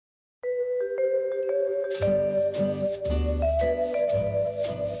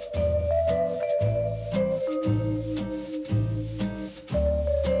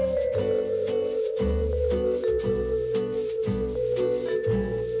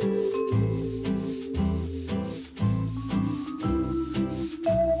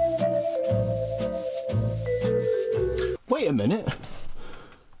a minute.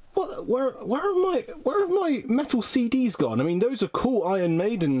 What? Where have my metal CDs gone? I mean, those are cool Iron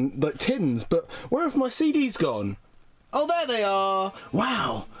Maiden like tins, but where have my CDs gone? Oh, there they are!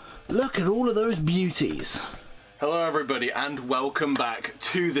 Wow, look at all of those beauties. Hello everybody and welcome back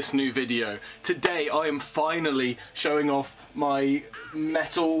to this new video. Today I am finally showing off my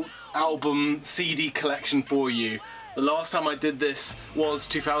metal album CD collection for you. The last time I did this was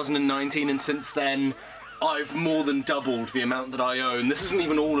 2019 and since then I've more than doubled the amount that I own. This isn't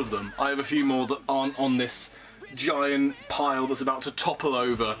even all of them. I have a few more that aren't on this giant pile that's about to topple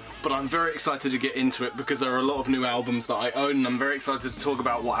over, but I'm very excited to get into it because there are a lot of new albums that I own and I'm very excited to talk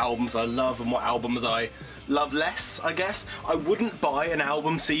about what albums I love and what albums I love less, I guess. I wouldn't buy an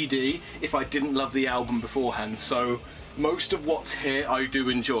album CD if I didn't love the album beforehand, so most of what's here I do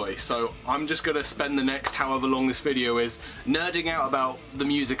enjoy, so I'm just gonna spend the next however long this video is nerding out about the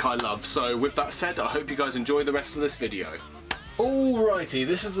music I love. So with that said, I hope you guys enjoy the rest of this video. Alrighty,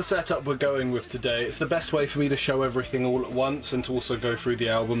 this is the setup we're going with today. It's the best way for me to show everything all at once and to also go through the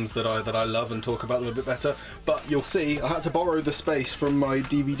albums that I love and talk about a little bit better. But you'll see, I had to borrow the space from my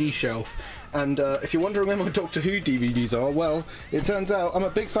DVD shelf. And if you're wondering where my Doctor Who DVDs are, well, it turns out I'm a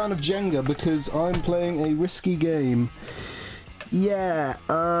big fan of Jenga because I'm playing a risky game. Yeah,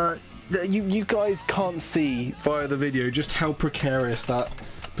 you guys can't see via the video just how precarious that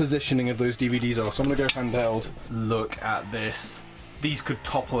positioning of those DVDs are, so I'm gonna go handheld. Look at this. These could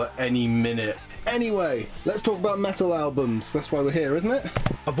topple at any minute. Anyway, let's talk about metal albums. That's why we're here, isn't it?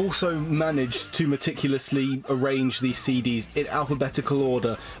 I've also managed to meticulously arrange these CDs in alphabetical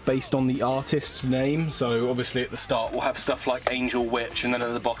order based on the artist's name. So obviously at the start we'll have stuff like Angel Witch, and then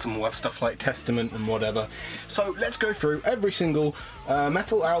at the bottom we'll have stuff like Testament and whatever. So let's go through every single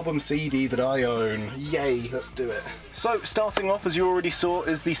metal album CD that I own. Yay, let's do it. So starting off, as you already saw,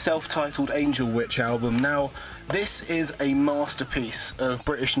 is the self-titled Angel Witch album. Now, this is a masterpiece of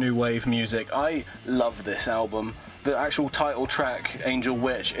British New Wave music. I love this album. The actual title track, Angel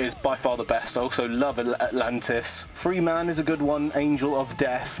Witch, is by far the best. I also love Atlantis. Free Man is a good one. Angel of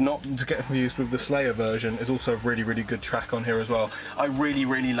Death, not to get confused with the Slayer version, is also a really, really good track on here as well. I really,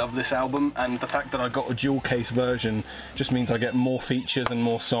 really love this album, and the fact that I got a dual case version just means I get more features and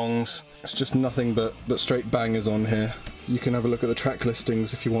more songs. It's just nothing but straight bangers on here. You can have a look at the track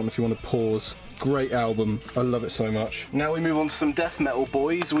listings if you want to pause. Great album, I love it so much. Now we move on to some death metal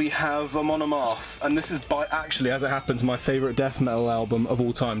boys. We have Amon Amarth, and this is by, actually, as it happens, my favourite death metal album of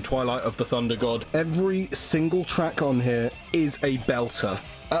all time, Twilight of the Thunder God. Every single track on here is a belter.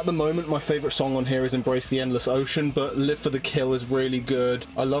 At the moment, my favourite song on here is Embrace the Endless Ocean, but Live for the Kill is really good.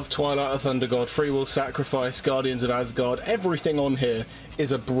 I love Twilight of Thunder God, Free Will Sacrifice, Guardians of Asgard. Everything on here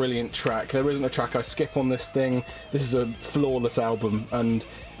is a brilliant track. There isn't a track I skip on this thing. This is a flawless album, and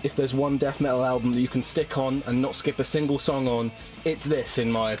if there's one death metal album that you can stick on and not skip a single song on, it's this,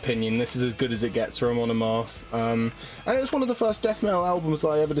 in my opinion. This is as good as it gets from Amon Amarth. And it was one of the first death metal albums that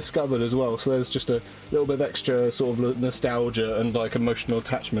I ever discovered as well, so there's just a little bit of extra sort of nostalgia and like emotional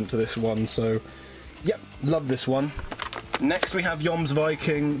attachment to this one, so yep, love this one. Next we have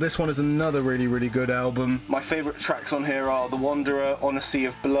Jomsviking. This one is another really, really good album. My favourite tracks on here are The Wanderer, On a Sea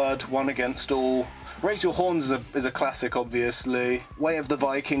of Blood, One Against All. Rachel Horns is a classic, obviously. Way of the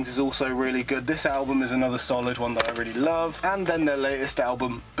Vikings is also really good. This album is another solid one that I really love. And then their latest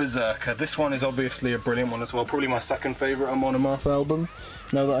album, Berserker. This one is obviously a brilliant one as well. Probably my second favourite Amon Amarth album,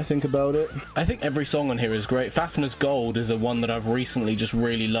 now that I think about it. I think every song on here is great. Fafnir's Gold is a one that I've recently just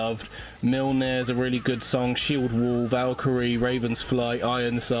really loved. Milner's a really good song. Shield Wall, Valkyrie, Raven's Flight,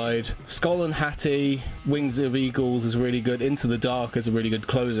 Ironside. Skull and Hattie, Wings of Eagles is really good. Into the Dark is a really good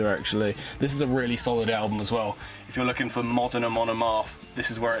closer, actually. This is a really solid album as well. If you're looking for modern Amon Amarth,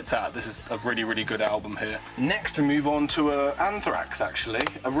 this is where it's at. This is a really, really good album here. Next we move on to Anthrax, actually.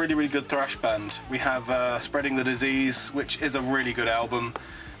 A really, really good thrash band. We have Spreading the Disease, which is a really good album.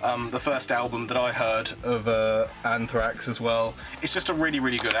 The first album that I heard of Anthrax as well. It's just a really,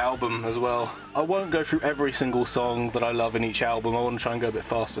 really good album as well. I won't go through every single song that I love in each album. I want to try and go a bit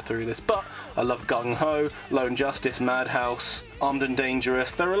faster through this, but I love Gung Ho, Lone Justice, Madhouse, Armed and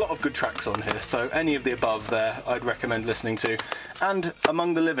Dangerous. There are a lot of good tracks on here, so any of the above there I'd recommend listening to. And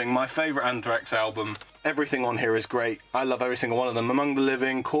Among the Living, my favourite Anthrax album. Everything on here is great. I love every single one of them. Among the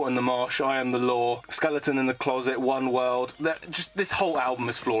Living, Caught in the Marsh, I Am the Law, Skeleton in the Closet, One World. Just this whole album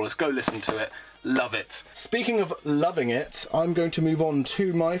is flawless. Go listen to it. Love it. Speaking of loving it, I'm going to move on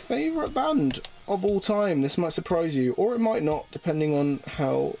to my favourite band of all time. This might surprise you, or it might not, depending on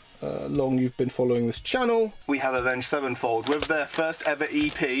how long you've been following this channel. We have Avenged Sevenfold with their first ever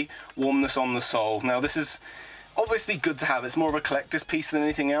EP, Warmness on the Soul. Now this is Obviously good to have. It's more of a collector's piece than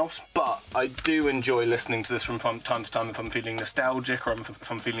anything else, but I do enjoy listening to this from time to time if I'm feeling nostalgic, or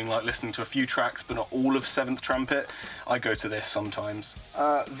if I'm feeling like listening to a few tracks but not all of Seventh Trumpet. I go to this sometimes.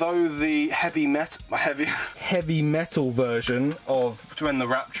 Though the heavy metal version of When the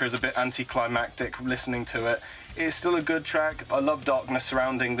Rapture is a bit anticlimactic listening to it, it's still a good track. I love Darkness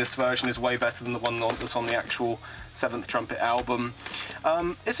Surrounding. This version is way better than the one that's on the actual Seventh Trumpet album.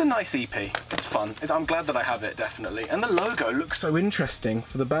 It's a nice EP. It's fun. I'm glad that I have it, definitely. And the logo looks so interesting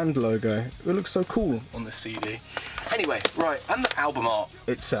for the band logo. It looks so cool on this CD. Anyway, right, and the album art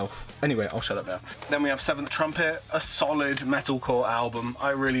itself. Anyway, I'll shut up now. Then we have Seventh Trumpet, a solid metalcore album.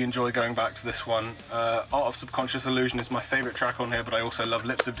 I really enjoy going back to this one. Art of Subconscious Illusion is my favourite track on here, but I also love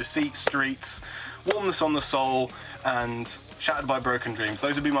Lips of Deceit, Streets, Warmness on the Soul, and Shattered by Broken Dreams.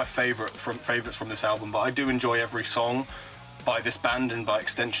 Those would be my favourites from this album, but I do enjoy every song by this band and by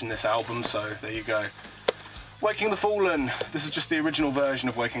extension this album, so there you go. Waking the Fallen. This is just the original version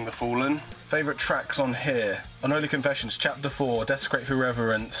of Waking the Fallen. Favourite tracks on here: Unholy Confessions, Chapter 4, Desecrate for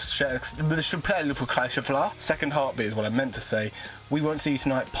Reverence, Second Heartbeat is what I meant to say, We Won't See You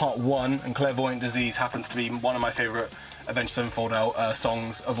Tonight Part 1, and Clairvoyant Disease happens to be one of my favourite Avenged Sevenfold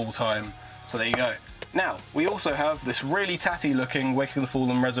songs of all time. So there you go. Now, we also have this really tatty looking Waking the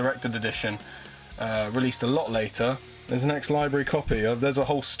Fallen Resurrected edition, released a lot later. There's an ex-library copy. There's a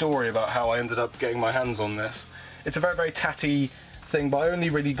whole story about how I ended up getting my hands on this. It's a very, very tatty thing, but I only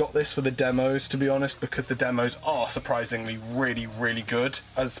really got this for the demos, to be honest, because the demos are surprisingly really, really good,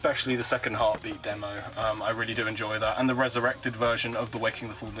 especially the Second Heartbeat demo. I really do enjoy that, and the resurrected version of the Waking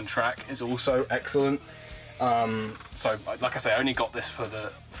the Fallen track is also excellent. So, like I say, I only got this for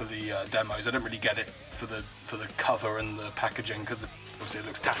the demos. I don't really get it for the cover and the packaging, because obviously it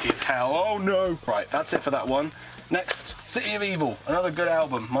looks tatty as hell. Oh no! Right, that's it for that one. Next, City of Evil, another good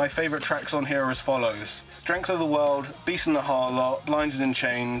album. My favourite tracks on here are as follows: Strength of the World, Beast in the Harlot, Blinded in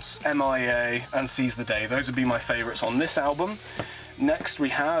Chains, MIA, and Seize the Day. Those would be my favourites on this album. Next we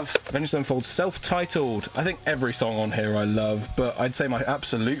have Avenged Sevenfold self-titled. I think every song on here I love, but I'd say my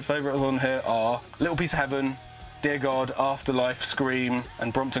absolute favourites on here are Little Piece of Heaven, Dear God, Afterlife, Scream,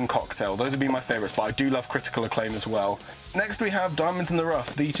 and Brompton Cocktail. Those would be my favourites, but I do love Critical Acclaim as well. Next we have Diamonds in the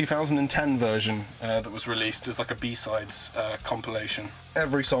Rough, the 2010 version that was released as like a B-sides compilation.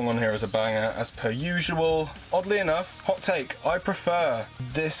 Every song on here is a banger, as per usual. Oddly enough, hot take, I prefer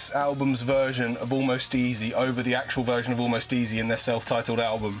this album's version of Almost Easy over the actual version of Almost Easy in their self-titled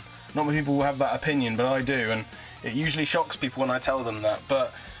album. Not many people will have that opinion, but I do, and it usually shocks people when I tell them that.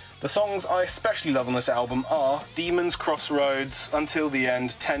 But the songs I especially love on this album are Demons, Crossroads, Until the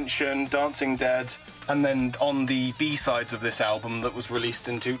End, Tension, Dancing Dead, and then on the B-sides of this album that was released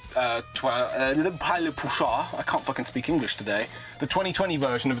into I can't fucking speak English today. The 2020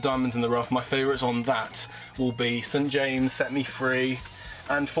 version of Diamonds in the Rough, my favourites on that will be St. James, Set Me Free,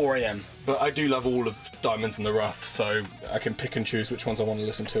 and 4am. But I do love all of Diamonds in the Rough, so I can pick and choose which ones I want to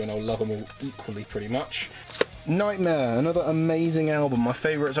listen to, and I'll love them all equally pretty much. Nightmare, another amazing album. My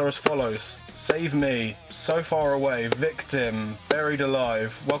favourites are as follows: Save Me, So Far Away, Victim, Buried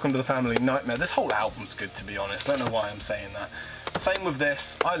Alive, Welcome to the Family, Nightmare. This whole album's good, to be honest. I don't know why I'm saying that. Same with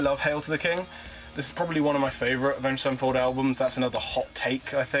this. I love Hail to the King. This is probably one of my favourite Avenged Sevenfold albums. That's another hot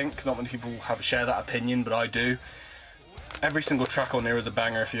take, I think. Not many people share that opinion, but I do. Every single track on here is a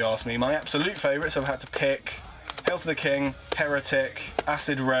banger, if you ask me. My absolute favourites I've had to pick: Hail to the King, Heretic,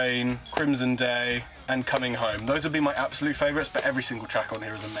 Acid Rain, Crimson Day, and Coming Home. Those would be my absolute favourites, but every single track on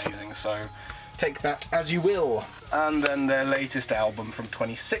here is amazing, so take that as you will. And then their latest album from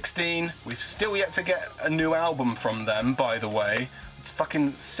 2016. We've still yet to get a new album from them, by the way. It's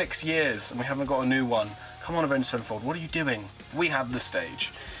fucking 6 years and we haven't got a new one. Come on, Avenged Sevenfold, what are you doing? We have the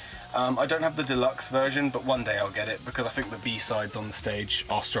stage. I don't have the deluxe version, but one day I'll get it, because I think the B-sides on the stage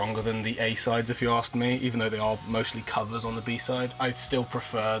are stronger than the A-sides, if you asked me. Even though they are mostly covers on the B-side, I still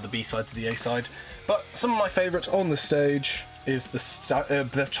prefer the B-side to the A-side. But some of my favourites on the stage is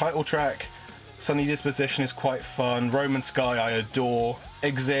the title track. Sunny Disposition is quite fun. Roman Sky I adore.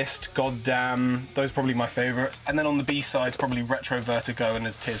 Exist, Goddamn, those are probably my favourites. And then on the B-sides, probably Retro Vertigo and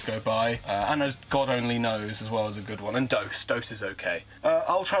As Tears Go By. And As God Only Knows as well as a good one. And Dose. Dose is okay.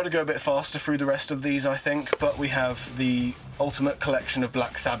 I'll try to go a bit faster through the rest of these, I think. But we have the Ultimate Collection of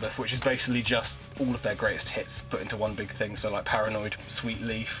Black Sabbath, which is basically just all of their greatest hits put into one big thing. So like Paranoid, Sweet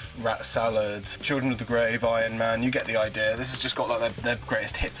Leaf, Rat Salad, Children of the Grave, Iron Man, you get the idea. This has just got like their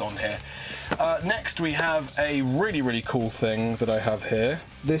greatest hits on here. Next we have a really, really cool thing that I have here.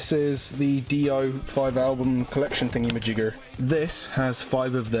 This is the Dio 5 album collection thingy-majigger. This has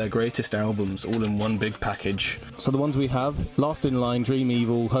 5 of their greatest albums all in one big package. So the ones we have: Last in Line, Dream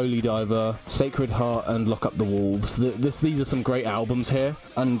Evil, Holy Diver, Sacred Heart and Lock Up the Wolves. These are some great albums here,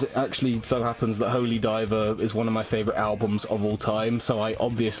 and actually so happens that Holy Diver is one of my favourite albums of all time, so I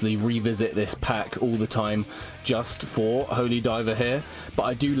obviously revisit this pack all the time just for Holy Diver here, but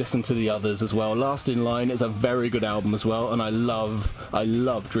I do listen to the others as well. Last in Line is a very good album as well, and I love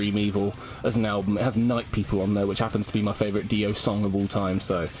Dream Evil as an album. It has Night People on there, which happens to be my favourite Dio song of all time,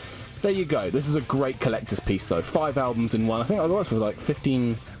 so there you go. This is a great collector's piece though. 5 albums in one. I think I got it for like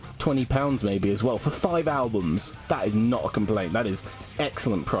 £15-20 maybe as well for 5 albums. That is not a complaint. That is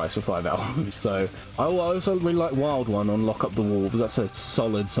excellent price for 5 albums. So I also really like Wild One on Lock Up the Wolves. That's a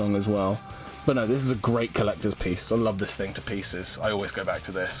solid song as well. But no, this is a great collector's piece. I love this thing to pieces. I always go back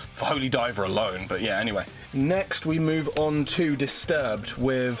to this for Holy Diver alone, but yeah, anyway. Next we move on to Disturbed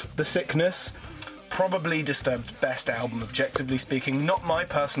with The Sickness. Probably Disturbed's best album, objectively speaking. Not my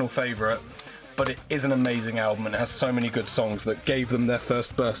personal favourite, but it is an amazing album and it has so many good songs that gave them their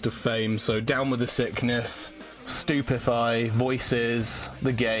first burst of fame. So Down With The Sickness, Stupefy, Voices,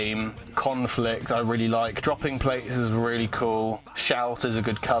 The Game, Conflict I really like, Dropping Plates is really cool, Shout is a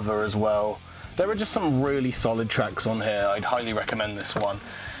good cover as well. There are just some really solid tracks on here. I'd highly recommend this one.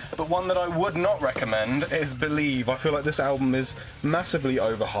 But one that I would not recommend is Believe. I feel like this album is massively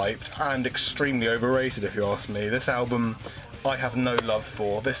overhyped and extremely overrated if you ask me. This album I have no love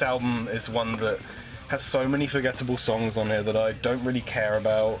for. This album is one that has so many forgettable songs on here that I don't really care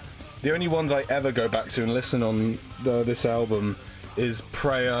about. The only ones I ever go back to and listen on this album is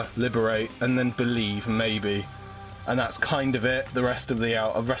Prayer, Liberate, and then Believe, maybe. And that's kind of it. The rest of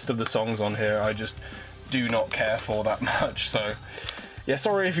the songs on here I just do not care for that much. So yeah,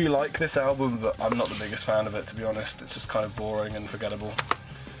 sorry if you like this album, but I'm not the biggest fan of it, to be honest. It's just kind of boring and forgettable.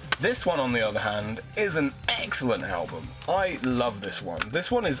 This one, on the other hand, is an excellent album. I love this one. This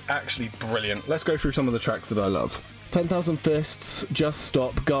one is actually brilliant. Let's go through some of the tracks that I love. 10,000 Fists, Just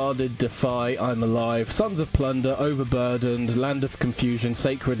Stop, Guarded, Defy, I'm Alive, Sons of Plunder, Overburdened, Land of Confusion,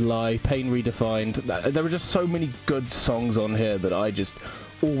 Sacred Lie, Pain Redefined. There are just so many good songs on here that I just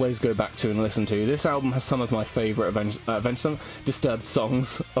always go back to and listen to. This album has some of my favourite Disturbed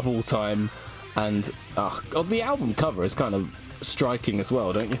songs of all time, and the album cover is kind of striking as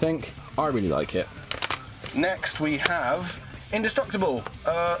well, don't you think? I really like it. Next we have Indestructible,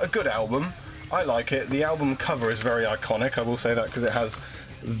 a good album. I like it. The album cover is very iconic, I will say that, because it has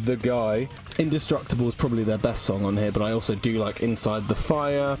the guy. Indestructible is probably their best song on here, but I also do like Inside the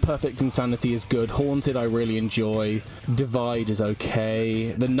Fire. Perfect Insanity is good. Haunted I really enjoy. Divide is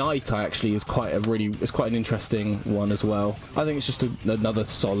okay. The Night is quite an interesting one as well. I think it's just another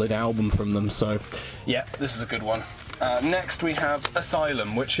solid album from them, so yeah, this is a good one. Next we have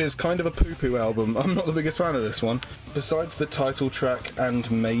Asylum, which is kind of a poo-poo album. I'm not the biggest fan of this one. Besides the title track and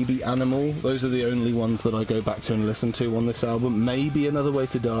maybe Animal, those are the only ones that I go back to and listen to on this album. Maybe Another Way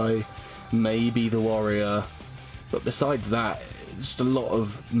to Die, maybe The Warrior, but besides that, it's just a lot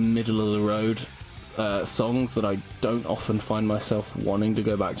of middle-of-the-road songs that I don't often find myself wanting to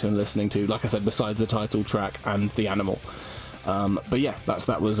go back to and listening to, like I said, besides the title track and the Animal. But yeah,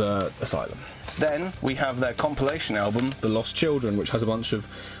 that was Asylum. Then we have their compilation album, The Lost Children, which has a bunch of,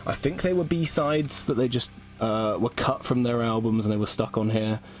 I think they were B-sides that they just were cut from their albums and they were stuck on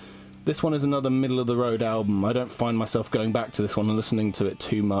here. This one is another middle-of-the-road album. I don't find myself going back to this one and listening to it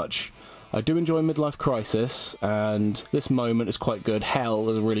too much. I do enjoy Midlife Crisis, and This Moment is quite good. Hell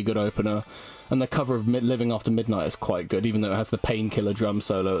is a really good opener, and the cover of Living After Midnight is quite good, even though it has the Painkiller drum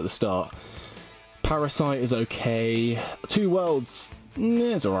solo at the start. Parasite is okay. Two Worlds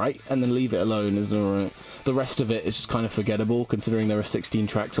is alright, and then Leave It Alone is alright. The rest of it is just kind of forgettable, considering there are 16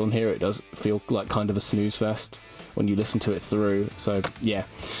 tracks on here. It does feel like kind of a snooze fest when you listen to it through, so yeah.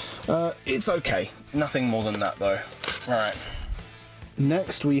 It's okay. Nothing more than that though. Alright.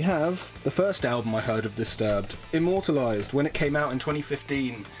 Next we have the first album I heard of Disturbed, Immortalized. When it came out in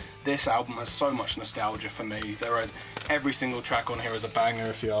 2015, this album has so much nostalgia for me. Every single track on here is a banger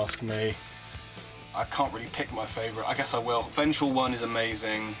if you ask me. I can't really pick my favourite. I guess I will. Vengeful One is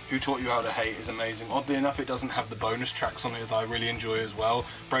amazing. Who Taught You How to Hate is amazing. Oddly enough, it doesn't have the bonus tracks on it that I really enjoy as well.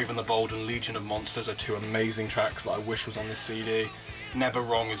 Brave and the Bold and Legion of Monsters are two amazing tracks that I wish was on this CD. Never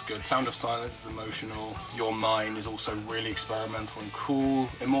Wrong is good. Sound of Silence is emotional. Your Mine is also really experimental and cool.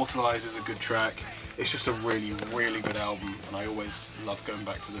 Immortalized is a good track. It's just a really, really good album, and I always love going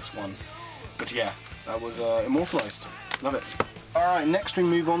back to this one. But yeah, that was Immortalized. Love it. Alright, next we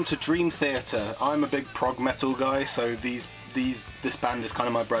move on to Dream Theater. I'm a big prog metal guy, so this band is kind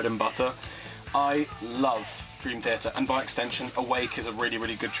of my bread and butter. I love Dream Theater, and by extension, Awake is a really,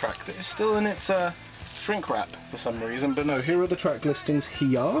 really good track that is still in its shrink wrap for some reason. But no, here are the track listings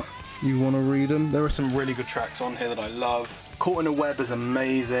here. You want to read them? There are some really good tracks on here that I love. Caught in a Web is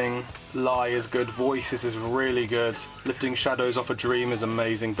amazing. Lie is good. Voices is really good. Lifting Shadows Off a Dream is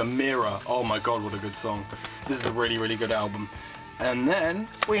amazing. The Mirror, oh my god, what a good song. This is a really, really good album. And then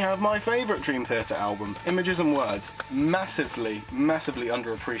we have my favourite Dream Theater album, Images and Words. Massively, massively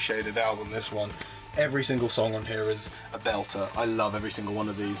underappreciated album, this one. Every single song on here is a belter. I love every single one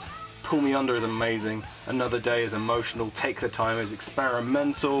of these. Pull Me Under is amazing. Another Day is emotional. Take the Time is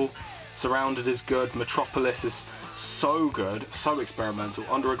experimental. Surrounded is good. Metropolis is so good, so experimental.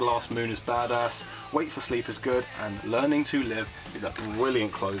 Under a Glass Moon is badass. Wait for Sleep is good. And Learning to Live is a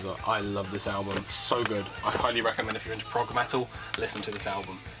brilliant closer. I love this album, so good. I highly recommend if you're into prog metal, listen to this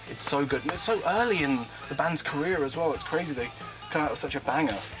album. It's so good, and it's so early in the band's career as well. It's crazy they come out with such a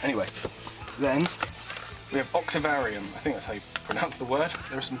banger. Anyway, then we have Octavarium. I think that's how you pronounce the word.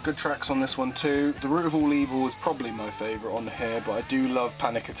 There are some good tracks on this one too. The Root of All Evil is probably my favourite on here, but I do love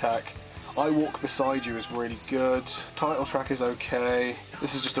Panic Attack. I Walk Beside You is really good. Title track is okay.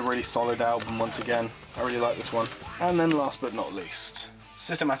 This is just a really solid album once again. I really like this one. And then last but not least,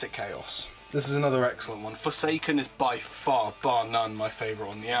 Systematic Chaos. This is another excellent one. Forsaken is by far, bar none, my favourite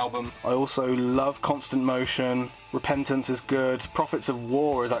on the album. I also love Constant Motion. Repentance is good. Prophets of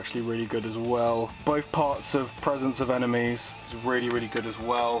War is actually really good as well. Both parts of Presence of Enemies is really, really good as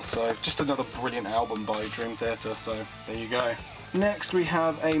well. So just another brilliant album by Dream Theater, so there you go. Next we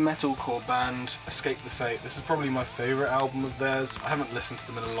have a metalcore band, Escape the Fate. This is probably my favourite album of theirs. I haven't listened to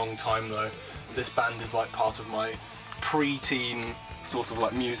them in a long time though. This band is like part of my pre-teen sort of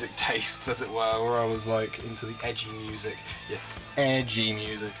like music tastes, as it were, where I was like into the edgy music. Yeah, edgy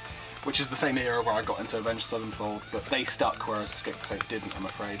music. Which is the same era where I got into Avenged Sevenfold, but they stuck, whereas Escape the Fate didn't, I'm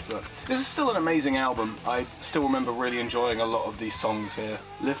afraid. But this is still an amazing album. I still remember really enjoying a lot of these songs here.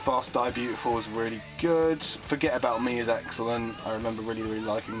 Live Fast, Die Beautiful is really good. Forget About Me is excellent. I remember really, really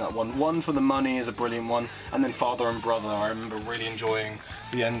liking that one. One for the Money is a brilliant one. And then Father and Brother, I remember really enjoying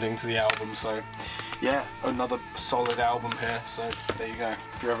the ending to the album. So yeah, another solid album here. So there you go.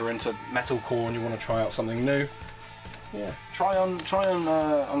 If you're ever into metalcore and you want to try out something new, yeah, try on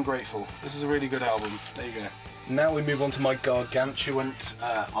Ungrateful. This is a really good album. There you go. Now we move on to my gargantuan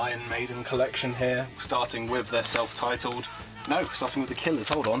Iron Maiden collection here, starting with their self-titled. No, starting with the Killers.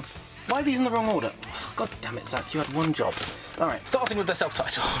 Hold on. Why are these in the wrong order? God damn it, Zach, you had one job. Alright, starting with their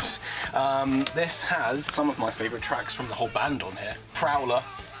self-titled. This has some of my favourite tracks from the whole band on here. Prowler,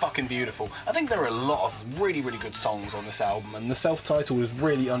 fucking beautiful. I think there are a lot of really, really good songs on this album, and the self-titled is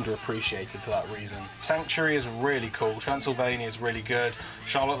really underappreciated for that reason. Sanctuary is really cool. Transylvania is really good.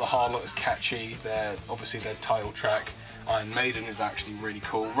 Charlotte the Harlot is catchy. Obviously their title track. Iron Maiden is actually really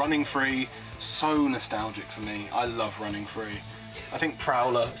cool. Running Free, so nostalgic for me. I love Running Free. I think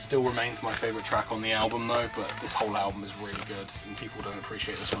Prowler still remains my favourite track on the album though, but this whole album is really good and people don't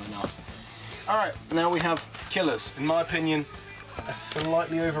appreciate this one enough. Alright, now we have Killers. In my opinion, a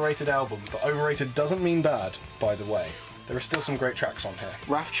slightly overrated album, but overrated doesn't mean bad, by the way. There are still some great tracks on here.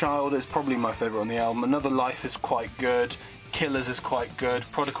 Wrathchild is probably my favourite on the album. Another Life is quite good. Killers is quite good.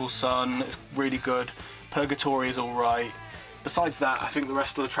 Prodigal Son is really good. Purgatory is alright. Besides that, I think the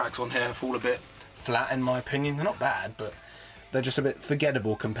rest of the tracks on here fall a bit flat in my opinion. They're not bad, but they're just a bit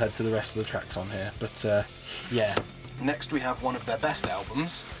forgettable compared to the rest of the tracks on here. But yeah. Next we have one of their best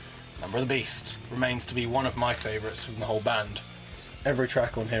albums, Number of the Beast. Remains to be one of my favourites from the whole band. Every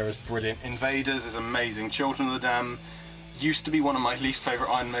track on here is brilliant. Invaders is amazing. Children of the Dam used to be one of my least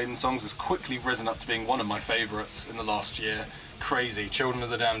favourite Iron Maiden songs, has quickly risen up to being one of my favourites in the last year. Crazy. Children of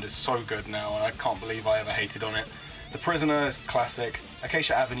the Damned is so good now, and I can't believe I ever hated on it. The Prisoner is classic.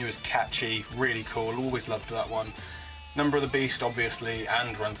 Acacia Avenue is catchy, really cool. Always loved that one. Number of the Beast, obviously,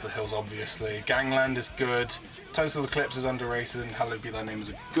 and Run to the Hills, obviously. Gangland is good. Total Eclipse is underrated, and Hallowed Be Thy Name is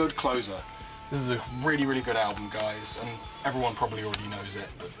a good closer. This is a really, really good album, guys, and everyone probably already knows it,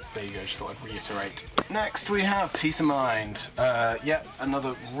 but there you go, just thought I'd reiterate. Next we have Peace of Mind. Yep,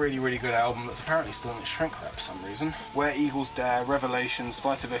 another really, really good album that's apparently still in its shrink wrap for some reason. Where Eagles Dare, Revelations,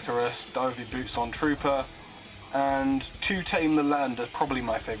 Flight of Icarus, Die With Your Boots On, Trooper, and To Tame the Land are probably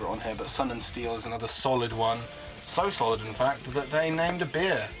my favourite on here, but Sun and Steel is another solid one. So solid, in fact, that they named a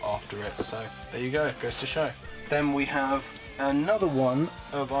beer after it, so there you go, goes to show. Then we have another one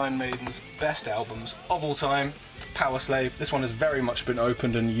of Iron Maiden's best albums of all time, Powerslave. This one has very much been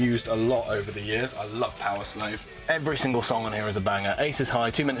opened and used a lot over the years. I love Powerslave. Every single song on here is a banger. Aces High,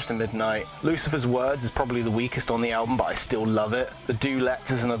 2 Minutes to Midnight. Lucifer's Words is probably the weakest on the album, but I still love it. The Duet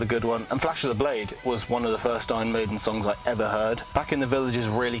is another good one. And Flash of the Blade was one of the first Iron Maiden songs I ever heard. Back in the Village is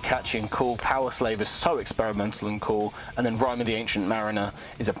really catchy and cool. Powerslave is so experimental and cool. And then Rime of the Ancient Mariner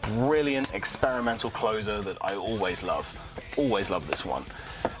is a brilliant experimental closer that I always love. Always love this one.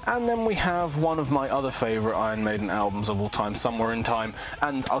 And then we have one of my other favourite Iron Maiden albums of all time, Somewhere in Time.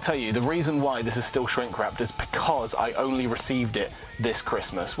 And I'll tell you, the reason why this is still shrink wrapped is because I only received it this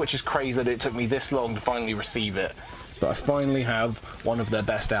Christmas, which is crazy that it took me this long to finally receive it. But I finally have one of their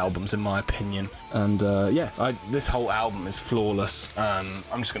best albums, in my opinion. And yeah, this whole album is flawless. I'm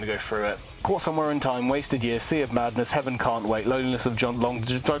just going to go through it. Caught Somewhere in Time, Wasted Years, Sea of Madness, Heaven Can't Wait, Loneliness of a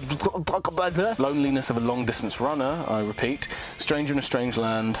Long Distance Runner, I repeat, Stranger in a Strange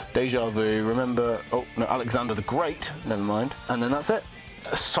Land, Deja Vu, Remember, oh no, Alexander the Great, never mind, and then that's it.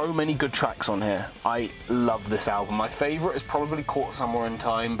 So many good tracks on here. I love this album. My favourite is probably Caught Somewhere in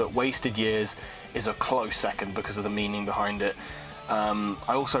Time, but Wasted Years is a close second because of the meaning behind it. I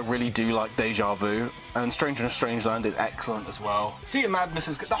also really do like Deja Vu, and Stranger in a Strange Land is excellent as well. Sea of Madness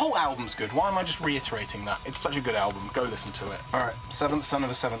is good. The whole album's good. Why am I just reiterating that? It's such a good album. Go listen to it. Alright, Seventh Son of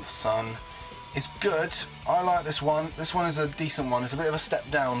the Seventh Son is good. I like this one. This one is a decent one. It's a bit of a step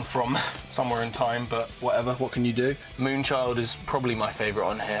down from Somewhere in Time, but whatever. What can you do? Moonchild is probably my favourite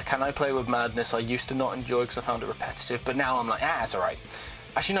on here. Can I Play with Madness? I used to not enjoy because I found it repetitive, but now I'm like, it's alright.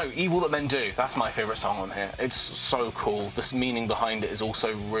 Actually, no, Evil That Men Do. That's my favourite song on here. It's so cool. The meaning behind it is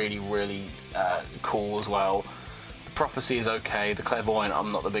also really, really cool as well. The Prophecy is okay. The Clairvoyant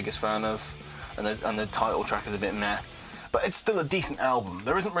I'm not the biggest fan of. And the title track is a bit meh. But it's still a decent album.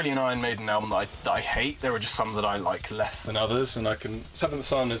 There isn't really an Iron Maiden album that I hate. There are just some that I like less than others. And Seventh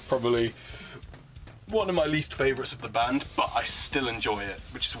Son is probably one of my least favourites of the band, but I still enjoy it,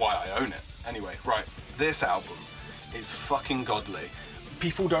 which is why I own it. Anyway, right, this album is fucking godly.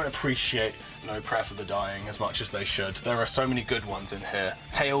 People don't appreciate No Prayer for the Dying as much as they should. There are so many good ones in here.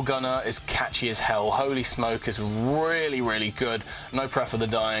 Tail Gunner is catchy as hell. Holy Smoke is really, really good. No Prayer for the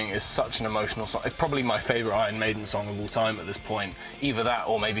Dying is such an emotional song. It's probably my favourite Iron Maiden song of all time at this point. Either that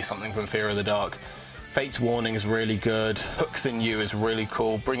or maybe something from Fear of the Dark. Fate's Warning is really good. Hooks in You is really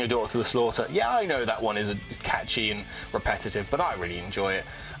cool. Bring Your Daughter to the Slaughter. Yeah, I know that one is catchy and repetitive, but I really enjoy it.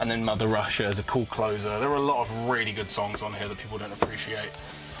 And then Mother Russia is a cool closer. There are a lot of really good songs on here that people don't appreciate.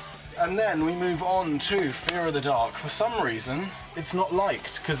 And then we move on to Fear of the Dark. For some reason, it's not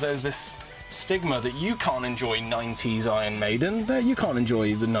liked, because there's this stigma that you can't enjoy 90s Iron Maiden. You can't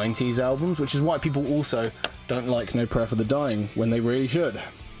enjoy the 90s albums, which is why people also don't like No Prayer for the Dying when they really should.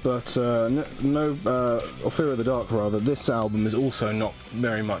 But or Fear of the Dark rather, this album is also not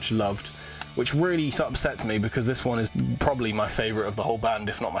very much loved, which really upsets me because this one is probably my favourite of the whole band,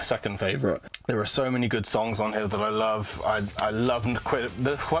 if not my second favourite. There are so many good songs on here that I love. I love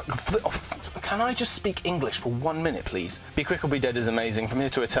Can I just speak English for 1 minute, please? Be Quick or Be Dead is amazing. From Here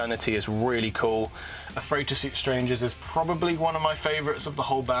to Eternity is really cool. Afraid to Seek Strangers is probably one of my favourites of the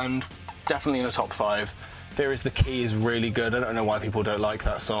whole band. Definitely in the top 5. Fear is the Key is really good. I don't know why people don't like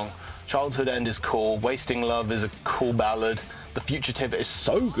that song. Childhood End is cool. Wasting Love is a cool ballad. The Fugitive is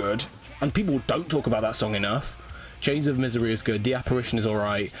so good, and people don't talk about that song enough. Chains of Misery is good. The Apparition is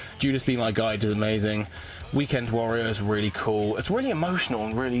alright. Judas Be My Guide is amazing. Weekend Warrior is really cool. It's really emotional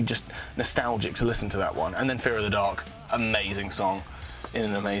and really just nostalgic to listen to that one. And then Fear of the Dark, amazing song in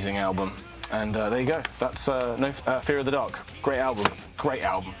an amazing album. And there you go. That's Fear of the Dark. Great album. Great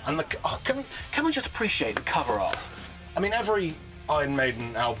album. And can we just appreciate the cover art? I mean, every Iron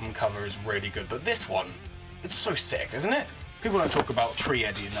Maiden album cover is really good, but this one, it's so sick, isn't it? People don't talk about Tree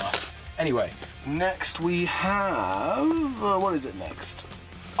Eddie enough. Anyway, next we have... what is it next?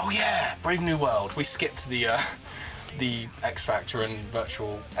 Oh yeah, Brave New World. We skipped the X Factor and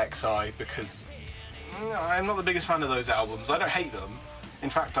Virtual XI because I'm not the biggest fan of those albums. I don't hate them. In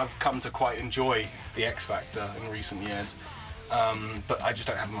fact, I've come to quite enjoy the X Factor in recent years. But I just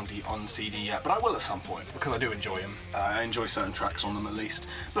don't have them on CD yet. But I will at some point because I do enjoy them. I enjoy certain tracks on them at least.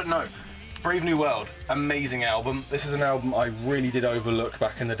 But no. Brave New World, amazing album. This is an album I really did overlook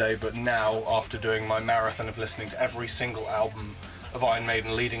back in the day, but now, after doing my marathon of listening to every single album of Iron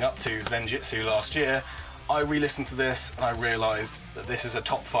Maiden leading up to Zenjitsu last year, I re-listened to this and I realised that this is a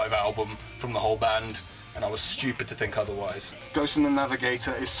top 5 album from the whole band, and I was stupid to think otherwise. Ghost in the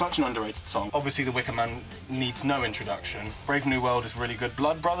Navigator is such an underrated song. Obviously The Wicker Man needs no introduction. Brave New World is really good.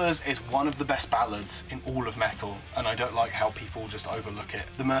 Blood Brothers is one of the best ballads in all of metal, and I don't like how people just overlook it.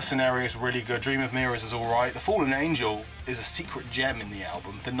 The Mercenary is really good. Dream of Mirrors is alright. The Fallen Angel is a secret gem in the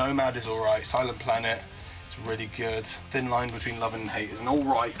album. The Nomad is alright. Silent Planet It's really good. Thin Line Between Love and Hate is an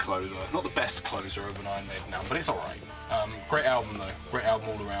alright closer. Not the best closer of an Iron Maiden album, but it's alright. Great album though. Great album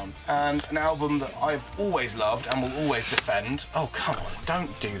all around. And an album that I've always loved and will always defend. Oh, come on.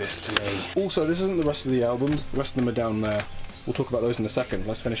 Don't do this to me. Also, this isn't the rest of the albums. The rest of them are down there. We'll talk about those in a second.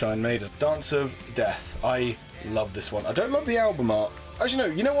 Let's finish Iron Maiden. Dance of Death. I love this one. I don't love the album art. Actually,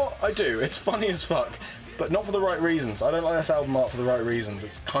 no. You know what? I do. It's funny as fuck. But not for the right reasons. I don't like this album art for the right reasons.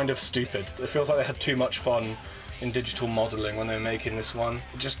 It's kind of stupid. It feels like they had too much fun in digital modelling when they were making this one.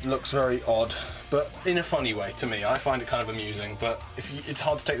 It just looks very odd, but in a funny way to me. I find it kind of amusing, but it's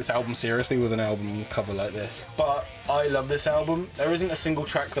hard to take this album seriously with an album cover like this. But I love this album. There isn't a single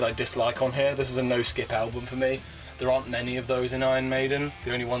track that I dislike on here. This is a no-skip album for me. There aren't many of those in Iron Maiden.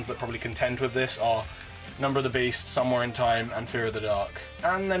 The only ones that probably contend with this are Number of the Beast, Somewhere in Time, and Fear of the Dark.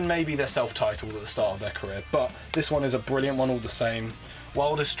 And then maybe their self-titled at the start of their career. But this one is a brilliant one all the same.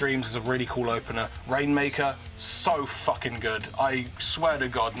 Wildest Dreams is a really cool opener. Rainmaker, so fucking good. I swear to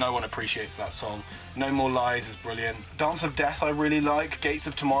God, no one appreciates that song. No More Lies is brilliant. Dance of Death I really like. Gates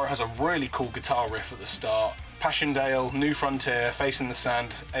of Tomorrow has a really cool guitar riff at the start. Passchendaele, New Frontier, Face in the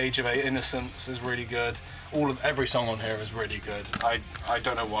Sand, Age of Innocence is really good. Every song on here is really good. I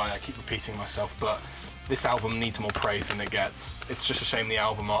don't know why I keep repeating myself, but this album needs more praise than it gets. It's just a shame the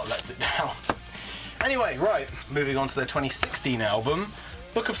album art lets it down. Anyway, right, moving on to their 2016 album,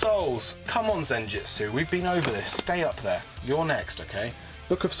 Book of Souls. Come on, Zenjitsu, we've been over this. Stay up there. You're next, okay?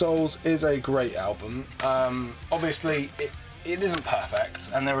 Book of Souls is a great album. Obviously, it isn't perfect,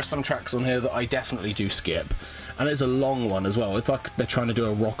 and there are some tracks on here that I definitely do skip. And it's a long one as well. It's like they're trying to do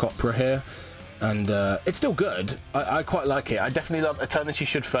a rock opera here. And it's still good. I quite like it. I definitely love Eternity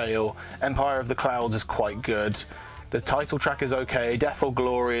Should Fail. Empire of the Clouds is quite good. The title track is okay. Death or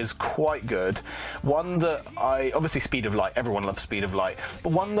Glory is quite good. One that obviously Speed of Light, everyone loves Speed of Light,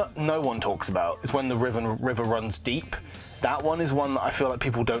 but one that no one talks about is When the River Runs Deep. That one is one that I feel like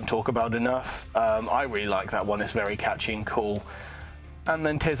people don't talk about enough. I really like that one. It's very catchy and cool. And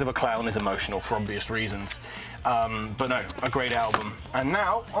then Tears of a Clown is emotional for obvious reasons. But no, a great album. And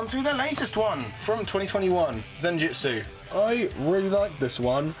now, on to the latest one from 2021, Zenjitsu. I really like this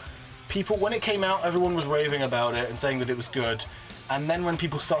one. People, when it came out, everyone was raving about it and saying that it was good. And then when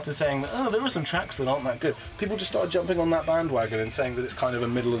people started saying that, oh, there are some tracks that aren't that good, people just started jumping on that bandwagon and saying that it's kind of a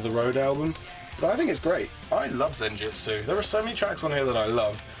middle-of-the-road album. But I think it's great. I love Zenjitsu. There are so many tracks on here that I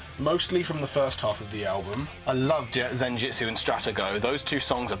love. Mostly from the first half of the album. I loved Zenjitsu and Stratago. Those two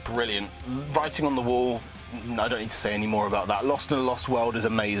songs are brilliant. Writing on the Wall, I don't need to say any more about that. Lost in a Lost World is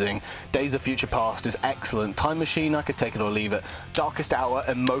amazing. Days of Future Past is excellent. Time Machine, I could take it or leave it. Darkest Hour,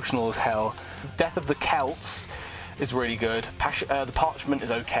 emotional as hell. Death of the Celts is really good. The Parchment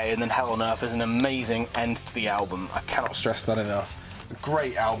is okay, and then Hell on Earth is an amazing end to the album. I cannot stress that enough. A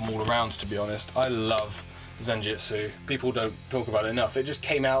great album all around, to be honest. I love Zenjitsu. People don't talk about it enough. It just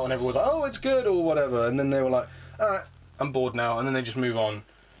came out and everyone was like, oh, it's good or whatever, and then they were like, alright, I'm bored now, and then they just move on.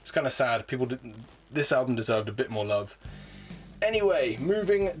 It's kind of sad. This album deserved a bit more love. Anyway,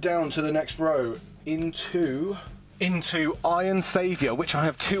 moving down to the next row, into Iron Savior, which I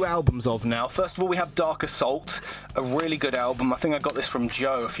have two albums of now. First of all, we have Dark Assault, a really good album. I think I got this from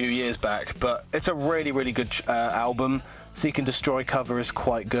Joe a few years back, but it's a really, really good album. Seek and Destroy cover is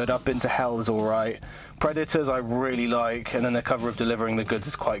quite good. Up Into Hell is alright. Predators I really like, and then the cover of Delivering the Goods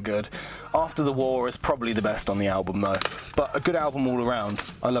is quite good. After the War is probably the best on the album though, but a good album all around.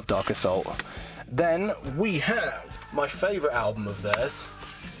 I love Dark Assault. Then we have my favourite album of theirs,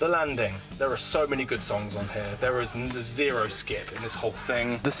 The Landing. There are so many good songs on here. There is zero skip in this whole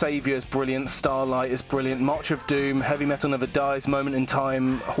thing. The Saviour is brilliant, Starlight is brilliant, March of Doom, Heavy Metal Never Dies, Moment in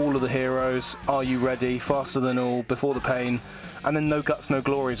Time, Hall of the Heroes, Are You Ready, Faster Than All, Before the Pain, and then No Guts, No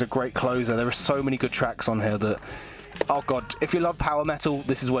Glory is a great closer. There are so many good tracks on here that, oh god, if you love power metal,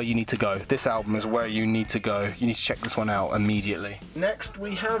 this is where you need to go. This album is where you need to go. You need to check this one out immediately. Next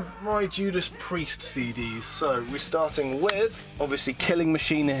we have my Judas Priest CDs. So we're starting with, obviously, Killing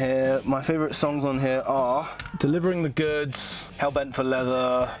Machine here. My favourite songs on here are Delivering the Goods, Hellbent for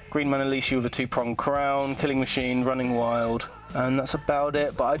Leather, Green Man Unleash You with a Two-Pronged Crown, Killing Machine, Running Wild, and that's about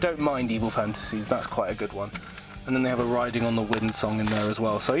it. But I don't mind Evil Fantasies, that's quite a good one. And then they have a Riding on the Wind song in there as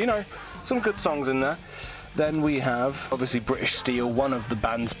well. So, you know, some good songs in there. Then we have, obviously, British Steel, one of the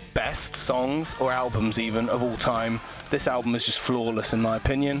band's best songs, or albums even, of all time. This album is just flawless in my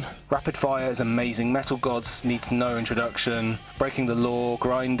opinion. Rapid Fire is amazing. Metal Gods needs no introduction. Breaking the Law,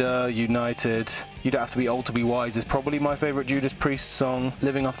 Grinder, United, You Don't Have to Be Old to Be Wise is probably my favourite Judas Priest song.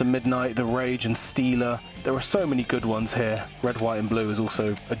 Living After Midnight, The Rage, and Stealer. There are so many good ones here. Red, White and Blue is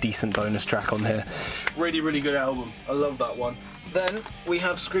also a decent bonus track on here. Really, really good album. I love that one. Then we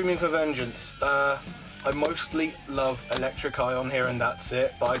have Screaming for Vengeance. I mostly love Electric Eye on here and that's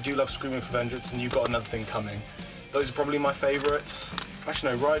it, but I do love Screaming for Vengeance and You've Got Another Thing Coming. Those are probably my favourites.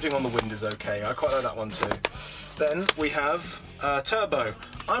 Actually no, Riding on the Wind is okay, I quite like that one too. Then we have Turbo.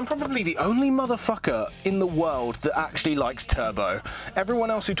 I'm probably the only motherfucker in the world that actually likes Turbo.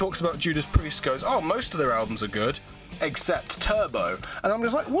 Everyone else who talks about Judas Priest goes, oh, most of their albums are good, except Turbo. And I'm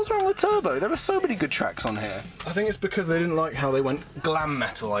just like, what's wrong with Turbo? There are so many good tracks on here. I think it's because they didn't like how they went glam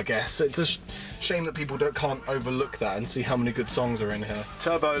metal, I guess. It's a shame that people can't overlook that and see how many good songs are in here.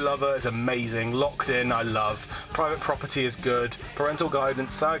 Turbo Lover is amazing. Locked In, I love. Private Property is good. Parental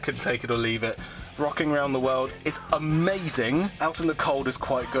Guidance, I could take it or leave it. Rocking Around the World is amazing. Out in the Cold is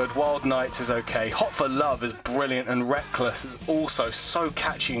quite good. Wild Nights is okay. Hot for Love is brilliant, and Reckless is also so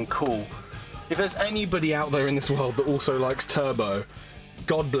catchy and cool. If there's anybody out there in this world that also likes Turbo,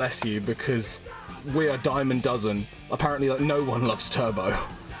 God bless you, because we are dime a dozen. Apparently, like, no one loves Turbo.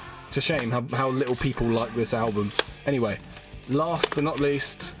 It's a shame how little people like this album. Anyway, last but not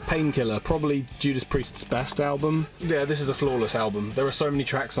least, Painkiller, probably Judas Priest's best album. Yeah, this is a flawless album. There are so many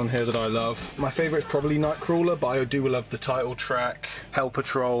tracks on here that I love. My favourite is probably Nightcrawler, but I do love the title track, Hell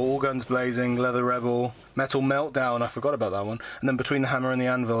Patrol, All Guns Blazing, Leather Rebel, Metal Meltdown, I forgot about that one, and then Between the Hammer and the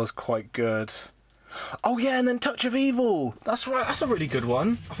Anvil is quite good. Oh yeah, and then Touch of Evil. That's right, that's a really good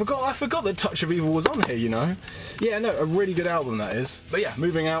one. I forgot that Touch of Evil was on here, you know. Yeah, no, a really good album that is. But yeah,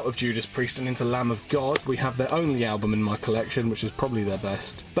 moving out of Judas Priest and into Lamb of God, we have their only album in my collection, which is probably their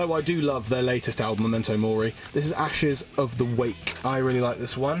best. Though I do love their latest album, Memento Mori. This is Ashes of the Wake. I really like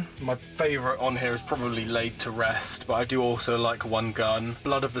this one. My favourite on here is probably Laid to Rest, but I do also like One Gun.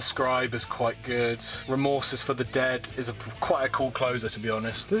 Blood of the Scribe is quite good. Remorses for the Dead is quite a cool closer, to be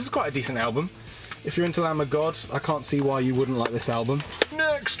honest. This is quite a decent album. If you're into Lamb of God, I can't see why you wouldn't like this album.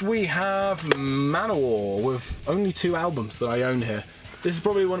 Next we have Manowar, with only 2 albums that I own here. This is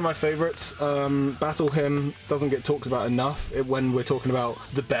probably one of my favourites. Battle Hymn doesn't get talked about enough when we're talking about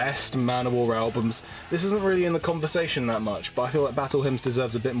the best Manowar albums. This isn't really in the conversation that much, but I feel like Battle Hymns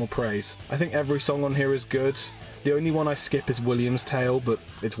deserves a bit more praise. I think every song on here is good. The only one I skip is William's Tale, but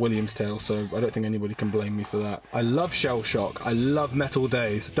it's William's Tale, so I don't think anybody can blame me for that. I love Shell Shock. I love Metal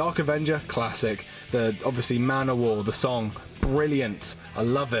Days. Dark Avenger, classic. Obviously Manowar, the song, brilliant. I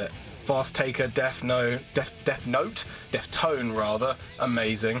love it. Fast Taker, Deftone,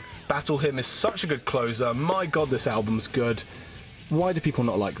 amazing. Battle Hymn is such a good closer. My god, this album's good. Why do people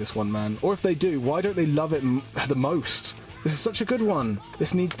not like this one, man? Or if they do, why don't they love it the most? This is such a good one.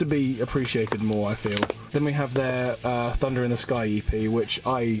 This needs to be appreciated more, I feel. Then we have their Thunder in the Sky EP, which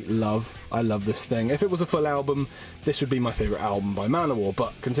I love. I love this thing. If it was a full album, this would be my favourite album by Manowar,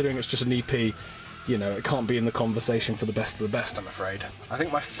 but considering it's just an EP, you know, it can't be in the conversation for the best of the best, I'm afraid. I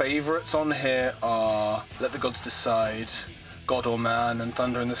think my favourites on here are Let the Gods Decide, God or Man, and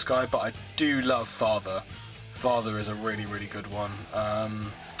Thunder in the Sky, but I do love Father. Father is a really, really good one.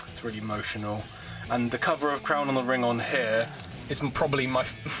 It's really emotional. And the cover of Crown on the Ring on here is probably my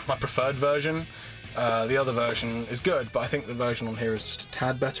preferred version. The other version is good, but I think the version on here is just a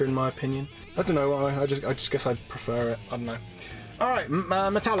tad better in my opinion. I don't know why, I just guess I'd prefer it, I don't know. Alright,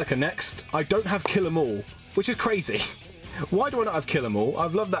 Metallica next. I don't have Kill 'Em All, which is crazy. Why do I not have Kill 'Em All?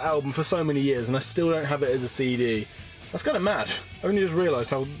 I've loved that album for so many years and I still don't have it as a CD. That's kind of mad. I only just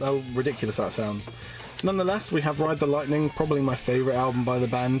realised how ridiculous that sounds. Nonetheless, we have Ride the Lightning, probably my favourite album by the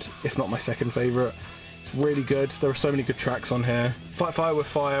band, if not my second favourite. It's really good. There are so many good tracks on here. Fight Fire with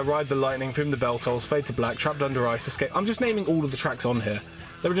Fire, Ride the Lightning, From the Bell Tolls, Fade to Black, Trapped Under Ice, Escape. I'm just naming all of the tracks on here.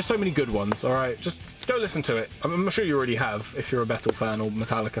 There are just so many good ones, alright? Just go listen to it. I'm sure you already have, if you're a Metal fan or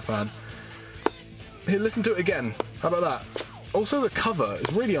Metallica fan. Here, listen to it again. How about that? Also, the cover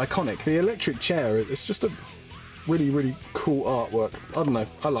is really iconic. The electric chair, it's just a really, really cool artwork. I don't know,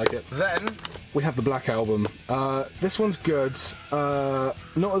 I like it. Then we have the Black Album. This one's good.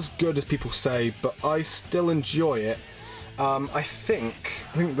 Not as good as people say, but I still enjoy it. I think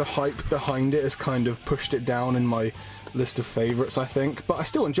the hype behind it has kind of pushed it down in my list of favourites, I think, but I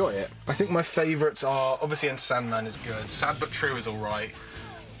still enjoy it. I think my favourites are, obviously Enter Sandman is good, Sad But True is alright.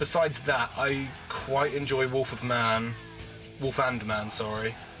 Besides that, I quite enjoy Wolf and Man,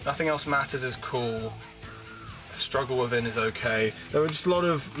 sorry. Nothing Else Matters is cool. Struggle Within is okay. There were just a lot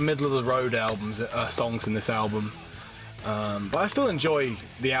of middle-of-the-road songs in this album. But I still enjoy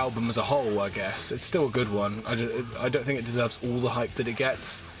the album as a whole, I guess. It's still a good one. I don't think it deserves all the hype that it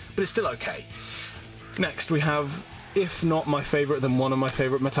gets, but it's still okay. Next, we have, if not my favourite, then one of my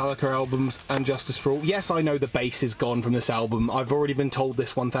favourite Metallica albums, And Justice for All. Yes, I know the bass is gone from this album. I've already been told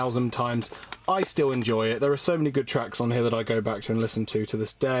this 1,000 times. I still enjoy it. There are so many good tracks on here that I go back to and listen to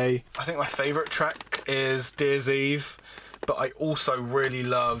this day. I think my favourite track is Dear's Eve. but I also really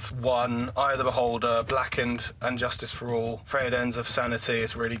love One, Eye of the Beholder, Blackened, and Justice for All. Frayed Ends of Sanity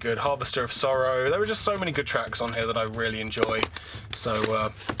is really good. Harvester of Sorrow. There are just so many good tracks on here that I really enjoy.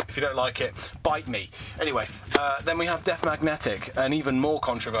 So if you don't like it, bite me. Anyway, then we have Death Magnetic, an even more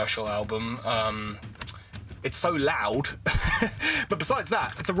controversial album. It's so loud, but besides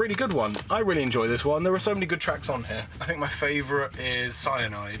that, it's a really good one. I really enjoy this one. There are so many good tracks on here. I think my favourite is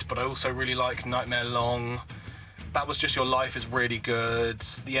Cyanide, but I also really like Nightmare Long. That Was Just Your Life is really good.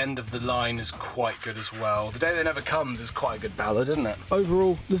 The End of the Line is quite good as well. The Day That Never Comes is quite a good ballad, isn't it?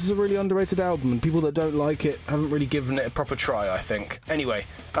 Overall, this is a really underrated album, and people that don't like it haven't really given it a proper try, I think. Anyway,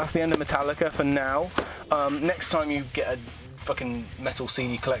 that's the end of Metallica for now. Next time you get a fucking metal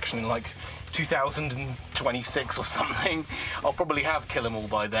CD collection in like 2026 or something, I'll probably have Kill 'Em All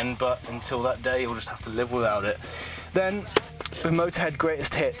by then, but until that day you'll just have to live without it. Then with Motorhead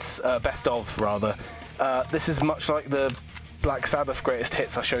Greatest Hits, Best Of rather, this is much like the Black Sabbath Greatest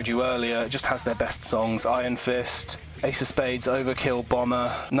Hits I showed you earlier. It just has their best songs: Iron Fist, Ace of Spades, Overkill,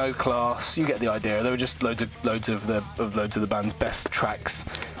 Bomber, No Class. You get the idea. There were just loads of the band's best tracks,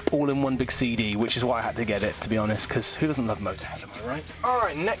 all in one big CD, which is why I had to get it, to be honest, because who doesn't love Motorhead, am I right?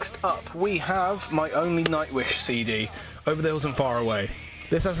 Alright, next up we have my only Nightwish CD, Over the Hills and Far Away.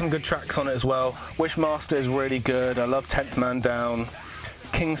 This has some good tracks on it as well. Wishmaster is really good. I love 10th Man Down.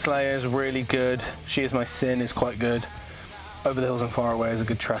 Kingslayer is really good. She Is My Sin is quite good. Over the Hills and Far Away is a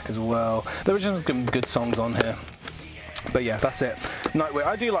good track as well. There were just good songs on here. But yeah, that's it. Nightwish.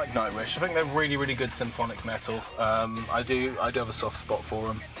 I do like Nightwish. I think they're really, really good symphonic metal. I do have a soft spot for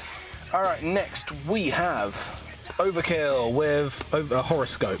them. Alright, next we have Overkill with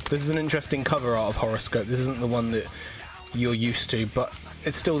Horoscope. This is an interesting cover art of Horoscope. This isn't the one that you're used to, but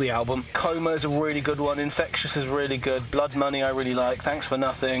it's still the album. Coma is a really good one. Infectious is really good. Blood Money I really like. Thanks for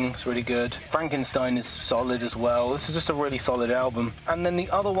Nothing is really good. Frankenstein is solid as well. This is just a really solid album. And then the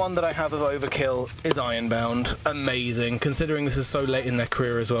other one that I have of Overkill is Ironbound. Amazing. Considering this is so late in their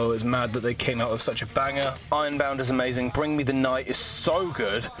career as well, it's mad that they came out with such a banger. Ironbound is amazing. Bring Me the Night is so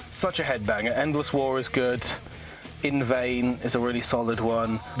good. Such a headbanger. Endless War is good. In Vain is a really solid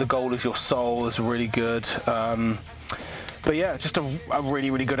one. The Goal Is Your Soul is really good. But yeah, just a really,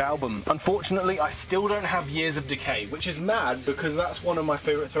 really good album. Unfortunately, I still don't have Years of Decay, which is mad because that's one of my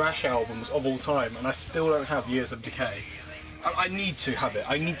favourite thrash albums of all time, and I still don't have Years of Decay. I need to have it.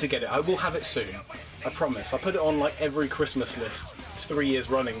 I need to get it. I will have it soon. I promise. I put it on like every Christmas list. It's 3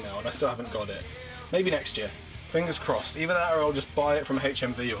 years running now, and I still haven't got it. Maybe next year. Fingers crossed. Either that or I'll just buy it from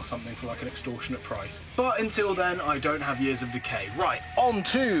HMV or something for like an extortionate price. But until then, I don't have Years of Decay. Right, on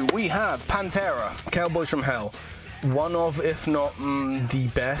to, we have Pantera, Cowboys from Hell. One of, if not the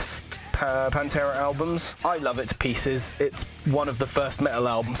best Pantera albums. I love it to pieces. It's one of the first metal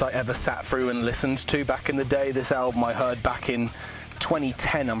albums I ever sat through and listened to back in the day. This album I heard back in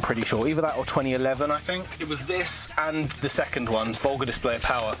 2010, I'm pretty sure. Either that or 2011, I think. It was this and the second one, Vulgar Display of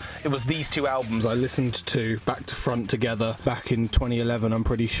Power. It was these two albums I listened to back to front together back in 2011, I'm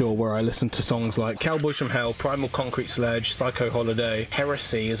pretty sure, where I listened to songs like Cowboys from Hell, Primal Concrete Sledge, Psycho Holiday,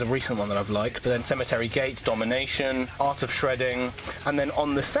 Heresy is a recent one that I've liked, but then Cemetery Gates, Domination, Art of Shredding, and then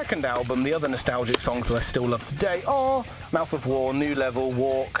on the second album, the other nostalgic songs that I still love today are Mouth of War, New Level,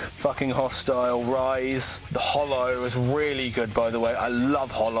 Walk, Fucking Hostile, Rise. The Hollow is really good, by the way. I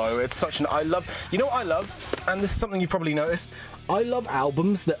love Hollow. It's such an... You know what I love? And this is something you've probably noticed. I love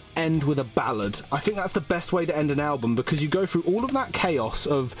albums that end with a ballad. I think that's the best way to end an album, because you go through all of that chaos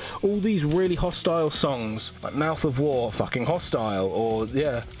of all these really hostile songs, like Mouth of War, Fucking Hostile, or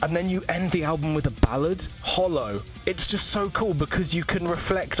yeah, and then you end the album with a ballad. Hollow. It's just so cool because you can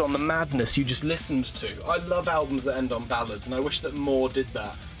reflect on the madness you just listened to. I love albums that end on ballads, and I wish that more did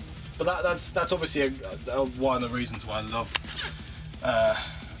that. But that's obviously one of the reasons why I love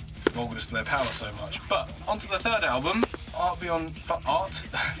Vulgar Display of Power so much. But onto the third album, Far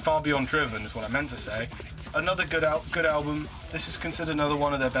Beyond Driven is what I meant to say. Another good album. This is considered another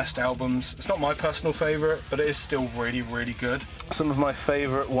one of their best albums. It's not my personal favourite, but it is still really, really good. Some of my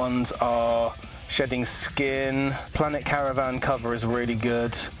favourite ones are Shedding Skin, Planet Caravan cover is really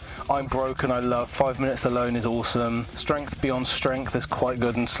good. I'm Broken I love, 5 Minutes Alone is awesome. Strength Beyond Strength is quite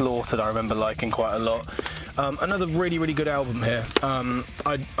good, and Slaughtered I remember liking quite a lot. Another really, really good album here.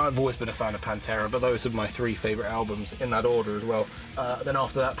 I've always been a fan of Pantera, but those are my three favourite albums in that order as well. Then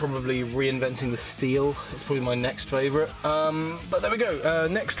after that, probably Reinventing the Steel is probably my next favourite. But there we go.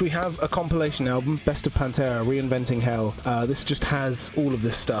 Next we have a compilation album, Best of Pantera, Reinventing Hell. This just has all of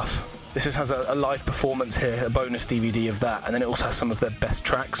this stuff. This just has a live performance here, a bonus DVD of that, and then it also has some of their best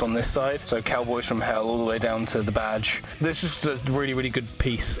tracks on this side. So Cowboys from Hell all the way down to The Badge. This is just a really, really good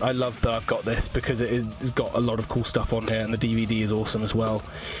piece. I love that I've got this because it's got a lot of cool stuff on here, and the DVD is awesome as well.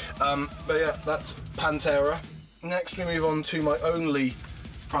 But yeah, that's Pantera. Next we move on to my only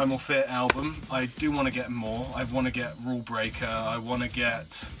Primal Fear album. I do want to get more. I want to get Rule Breaker, I want to get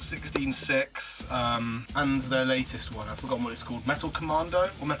 16/6, and their latest one, I've forgotten what it's called, Metal Commando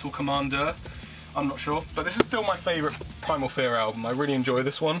or Metal Commander, I'm not sure. But this is still my favourite Primal Fear album. I really enjoy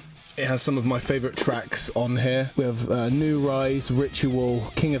this one. It has some of my favourite tracks on here. We have New Rise,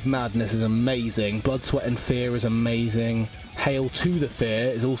 Ritual, King of Madness is amazing, Blood, Sweat and Fear is amazing, Hail to the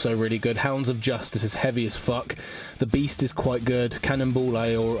Fear is also really good, Hounds of Justice is heavy as fuck, The Beast is quite good, Cannonball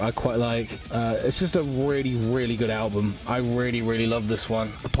I quite like. It's just a really, really good album. I really, really love this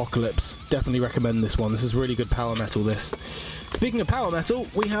one. Apocalypse, definitely recommend this one. This is really good power metal, this. Speaking of power metal,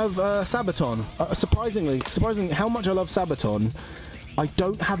 we have Sabaton. Surprisingly how much I love Sabaton. I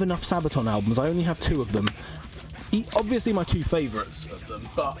don't have enough Sabaton albums, I only have 2 of them. Obviously my 2 favourites of them,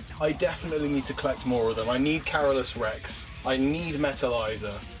 but I definitely need to collect more of them. I need Carolus Rex, I need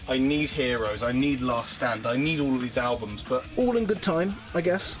Metalizer, I need Heroes, I need Last Stand, I need all of these albums, but all in good time, I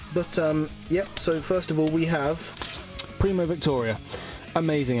guess. But yep, so first of all we have Primo Victoria.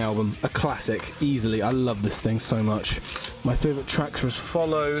 Amazing album, a classic, easily. I love this thing so much. My favourite tracks are as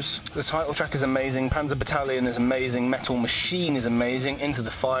follows. The title track is amazing, Panzer Battalion is amazing, Metal Machine is amazing, Into the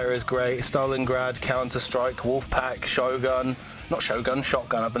Fire is great, Stalingrad, Counter-Strike, Wolfpack, Shogun, not Shogun,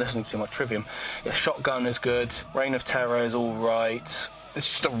 Shotgun, I've been listening to too much Trivium. Yeah, Shotgun is good, Reign of Terror is alright. It's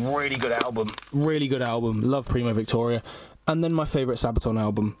just a really good album. Really good album, love Primo Victoria. And then my favourite Sabaton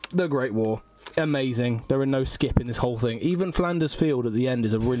album, The Great War. Amazing. There are no skip in this whole thing. Even Flanders Field at the end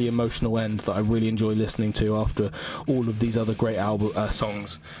is a really emotional end that I really enjoy listening to after all of these other great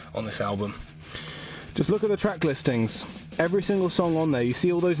songs on this album. Just look at the track listings. Every single song on there, you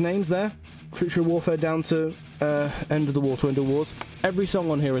see all those names there? Future Warfare down to End of the War to End of Wars. Every song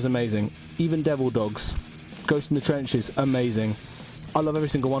on here is amazing. Even Devil Dogs, Ghost in the Trenches, amazing. I love every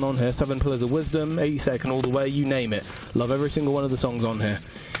single one on here. 7 Pillars of Wisdom, 82nd All the Way, you name it. Love every single one of the songs on here.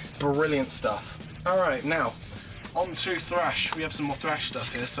 Brilliant stuff. Alright, now, on to thrash. We have some more thrash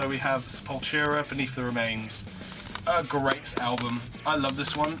stuff here. So we have Sepultura, Beneath the Remains. A great album. I love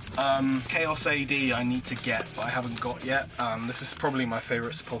this one. Chaos AD I need to get, but I haven't got yet. This is probably my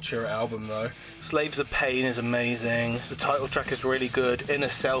favourite Sepultura album though. Slaves of Pain is amazing. The title track is really good. Inner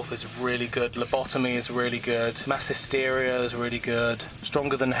Self is really good. Lobotomy is really good. Mass Hysteria is really good.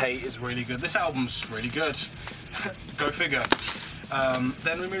 Stronger Than Hate is really good. This album's just really good. Go figure.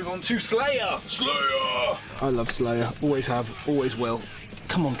 Then we move on to Slayer! Slayer! I love Slayer. Always have, always will.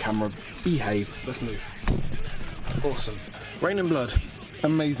 Come on camera, behave. Let's move. Awesome. Rain and Blood.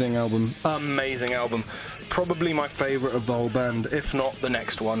 Amazing album. Amazing album. Probably my favourite of the whole band, if not the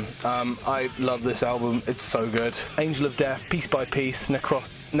next one. I love this album. It's so good. Angel of Death, Piece by Piece,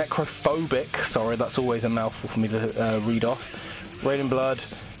 Necrophobic. Sorry, that's always a mouthful for me to read off. Rain and Blood,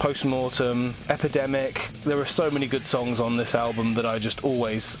 Postmortem, Epidemic. There are so many good songs on this album that I just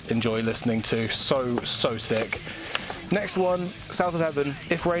always enjoy listening to. So sick. Next one, South of Heaven.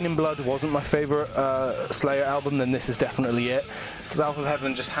 If Rain in Blood wasn't my favourite Slayer album, then this is definitely it. South of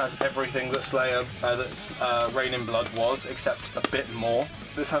Heaven just has everything that Rain in Blood was, except a bit more.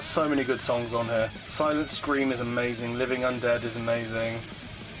 This has so many good songs on here. Silent Scream is amazing, Living Undead is amazing,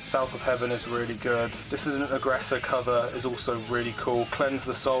 South of Heaven is really good. This is an Aggressor cover, is also really cool. Cleanse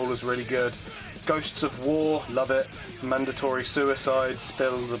the Soul is really good. Ghosts of War, love it. Mandatory Suicide,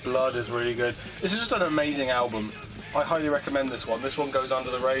 Spill the Blood is really good. This is just an amazing album. I highly recommend this one. This one goes under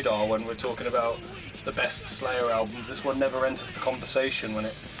the radar when we're talking about the best Slayer albums. This one never enters the conversation when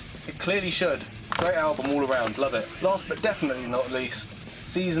it clearly should. Great album all around, love it. Last but definitely not least,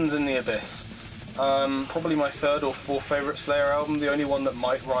 Seasons in the Abyss. Probably my 3rd or 4th favourite Slayer album. The only one that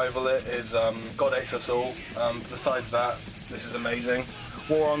might rival it is God Hates Us All. Besides that, this is amazing.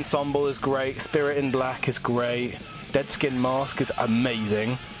 War Ensemble is great, Spirit in Black is great, Dead Skin Mask is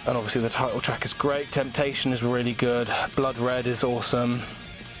amazing. And obviously the title track is great, Temptation is really good, Blood Red is awesome.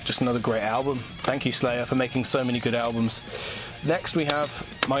 Just another great album. Thank you Slayer for making so many good albums. Next we have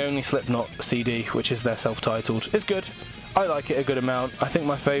my only Slipknot CD, which is their self-titled. It's good. I like it a good amount. I think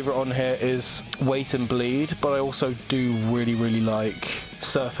my favourite on here is Wait and Bleed, but I also do really like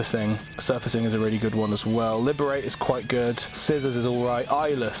Surfacing. Surfacing is a really good one as well. Liberate is quite good. Scissors is alright.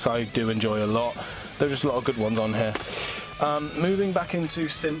 Eyeless I do enjoy a lot. There are just a lot of good ones on here. Moving back into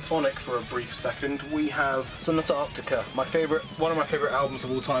symphonic for a brief second, we have Sonata Arctica, one of my favourite albums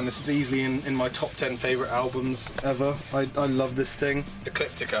of all time. This is easily in my top 10 favourite albums ever. I love this thing.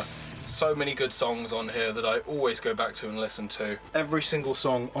 Ecliptica. So many good songs on here that I always go back to and listen to. Every single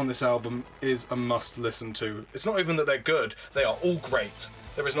song on this album is a must listen to. It's not even that they're good, they are all great.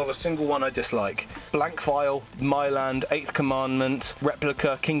 There is not a single one I dislike. Blank File, My Land, Eighth Commandment,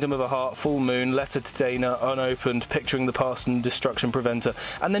 Replica, Kingdom of a Heart, Full Moon, Letter to Dana, Unopened, Picturing the Past and Destruction Preventer,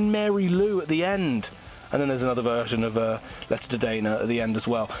 and then Mary Lou at the end. And then there's another version of Letter to Dana at the end as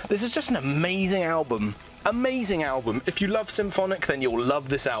well. This is just an amazing album. Amazing album. If you love symphonic, then you'll love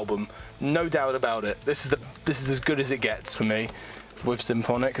this album. No doubt about it. This is as good as it gets for me with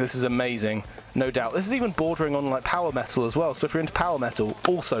symphonic. This is amazing. No doubt. This is even bordering on like power metal as well. So if you're into power metal,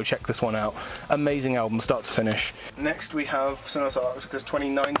 also check this one out. Amazing album, start to finish. Next we have Sonata Arctica's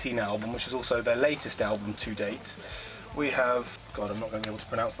 2019 album, which is also their latest album to date. We have, God, I'm not going to be able to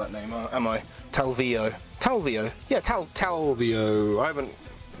pronounce that name, am I? Talvio. Talvio. Yeah, Talvio. I haven't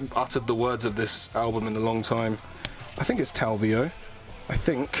uttered the words of this album in a long time. I think it's Talvio. I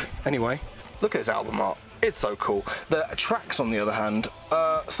think. Anyway, look at this album art. It's so cool. The tracks, on the other hand,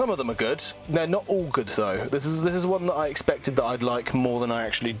 some of them are good. They're not all good though. This is one that I expected that I'd like more than I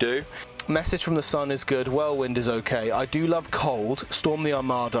actually do. Message from the Sun is good. Whirlwind is okay. I do love Cold. Storm the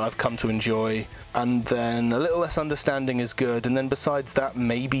Armada I've come to enjoy. And then A Little Less Understanding is good. And then besides that,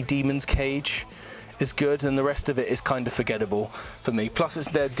 maybe Demon's Cage is good, and the rest of it is kind of forgettable for me. Plus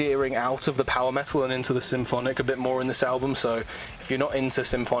they're veering out of the power metal and into the symphonic a bit more in this album, so if you're not into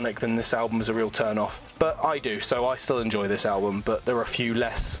symphonic, then this album is a real turn off. But I do, so I still enjoy this album, but there are a few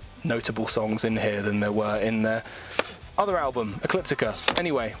less notable songs in here than there were in their other album, Ecliptica.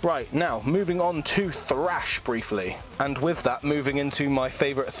 Anyway, right, now moving on to thrash briefly, and with that moving into my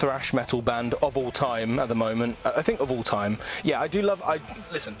favourite thrash metal band of all time at the moment. I think of all time. Yeah, I do love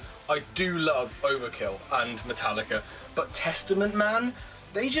Overkill and Metallica, but Testament, man,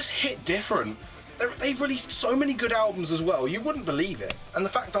 they just hit different. They've released so many good albums as well, you wouldn't believe it. And the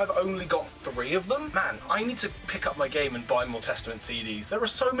fact I've only got 3 of them, man, I need to pick up my game and buy more Testament CDs. There are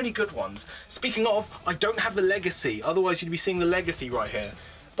so many good ones. Speaking of, I don't have the Legacy, otherwise you'd be seeing the Legacy right here.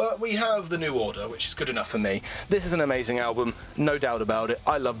 But we have the New Order, which is good enough for me. This is an amazing album, no doubt about it.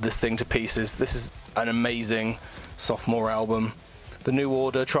 I love this thing to pieces. This is an amazing sophomore album. The New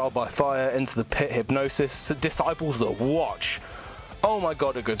Order, Trial by Fire, Into the Pit, Hypnosis, Disciples That Watch. Oh my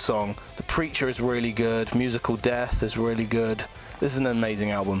god, a good song. The Preacher is really good. Musical Death is really good. This is an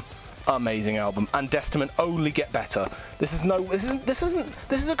amazing album. Amazing album. And Testament only get better. This is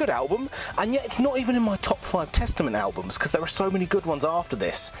a good album, and yet it's not even in my top 5 Testament albums because there are so many good ones after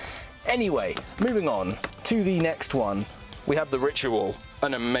this. Anyway, moving on to the next one. We have The Ritual,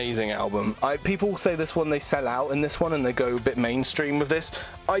 an amazing album. People say this one, they sell out in this one and they go a bit mainstream with this.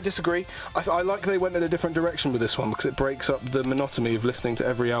 I disagree. I like they went in a different direction with this one because it breaks up the monotony of listening to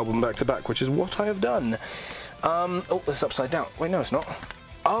every album back to back, which is what I have done. Oh, this is upside down. Wait, no, it's not.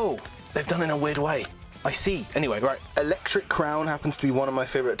 Oh, they've done it in a weird way. I see. Anyway, right. Electric Crown happens to be one of my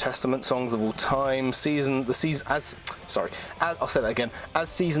favourite Testament songs of all time. I'll say that again.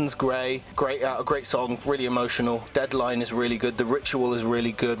 As Seasons Grey, a great song, really emotional. Deadline is really good. The Ritual is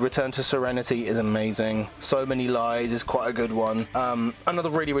really good. Return to Serenity is amazing. So Many Lies is quite a good one.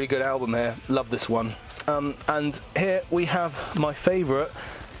 Another really, really good album here. Love this one. And here we have my favourite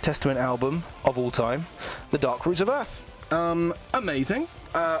Testament album of all time, The Dark Roots of Earth. Amazing.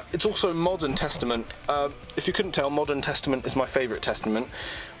 It's also Modern Testament. If you couldn't tell, Modern Testament is my favourite Testament,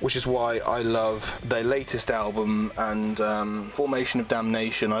 which is why I love their latest album and Formation of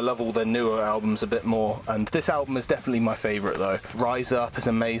Damnation. I love all their newer albums a bit more, and this album is definitely my favourite though. Rise Up is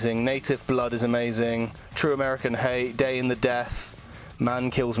amazing, Native Blood is amazing, True American Hate, Day in the Death,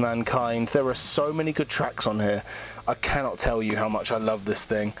 Man Kills Mankind. There are so many good tracks on here. I cannot tell you how much I love this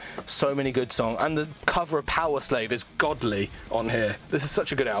thing. So many good songs. And the cover of Power Slave is godly on here. This is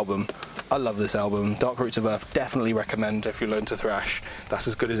such a good album. I love this album. Dark Roots of Earth, definitely recommend if you're into thrash. That's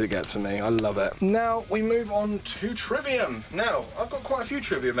as good as it gets for me. I love it. Now we move on to Trivium. Now, I've got quite a few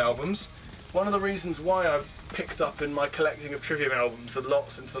Trivium albums. One of the reasons why I've picked up in my collecting of Trivium albums a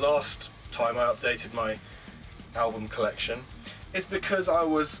lot since the last time I updated my album collection is because I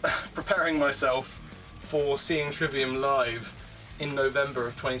was preparing myself for seeing Trivium live in November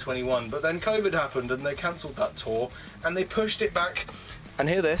of 2021, but then COVID happened and they cancelled that tour and they pushed it back, and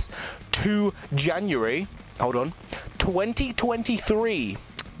hear this, to January, 2023.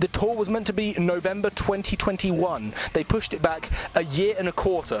 The tour was meant to be November 2021. They pushed it back a year and a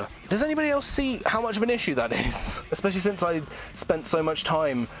quarter. Does anybody else see how much of an issue that is? Especially since I spent so much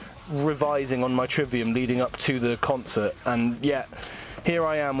time revising on my Trivium leading up to the concert, and yet here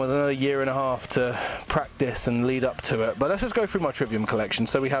I am with another year and a half to practice and lead up to it. But let's just go through my Trivium collection.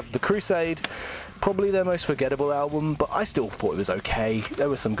 So we have The Crusade, Probably their most forgettable album, but I still thought it was okay. There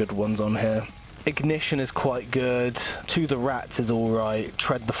were some good ones on here. Ignition is quite good. To the Rats is alright.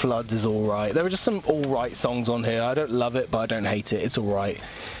 Tread the Floods is alright. There are just some alright songs on here. I don't love it, but I don't hate it. It's alright.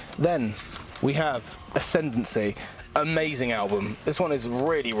 Then we have Ascendancy. Amazing album. This one is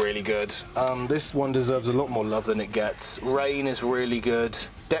really, really good. This one deserves a lot more love than it gets. Rain is really good.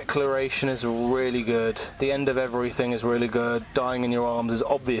 Declaration is really good. The End of Everything is really good. Dying in Your Arms is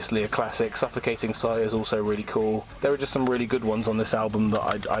obviously a classic. Suffocating Sight is also really cool. There are just some really good ones on this album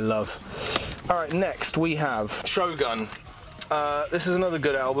that I love. Alright, next we have Shogun. This is another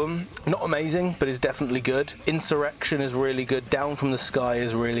good album. Not amazing, but it's definitely good. Insurrection is really good. Down from the Sky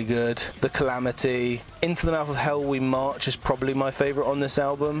is really good. The Calamity. Into the Mouth of Hell We March is probably my favourite on this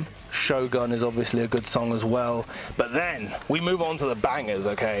album. Shogun is obviously a good song as well. But then, we move on to the bangers,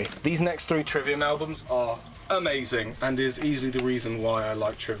 okay? These next 3 Trivium albums are amazing, and is easily the reason why I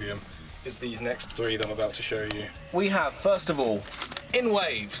like Trivium, is these next 3 that I'm about to show you. We have, first of all, In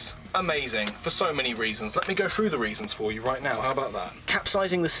Waves. Amazing, for so many reasons. Let me go through the reasons for you right now, how about that?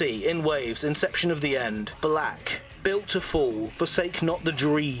 Capsizing the Sea, In Waves, Inception of the End, Black, Built to Fall, Forsake Not the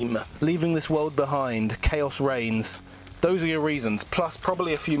Dream, Leaving This World Behind, Chaos Reigns. Those are your reasons, plus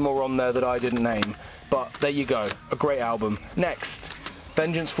probably a few more on there that I didn't name. But there you go, a great album. Next,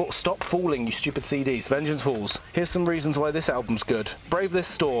 Stop Falling, you stupid CDs. Vengeance Falls. Here's some reasons why this album's good. Brave This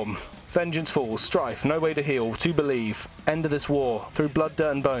Storm. Vengeance Falls, Strife, No Way to Heal, To Believe, End of This War, Through Blood,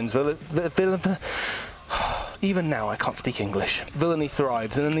 Dirt and Bones, even now I can't speak English. Villainy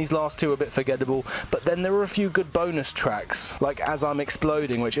Thrives, and then these last 2 are a bit forgettable, but then there are a few good bonus tracks, like As I'm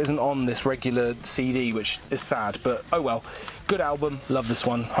Exploding, which isn't on this regular CD, which is sad, but oh well. Good album, love this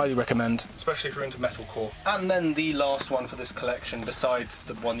one, highly recommend. Especially if you're into metalcore. And then the last one for this collection, besides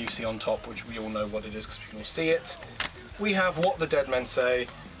the one you see on top, which we all know what it is because we can all see it, we have What the Dead Men Say.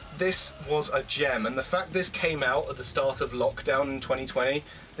 This was a gem, and the fact this came out at the start of lockdown in 2020,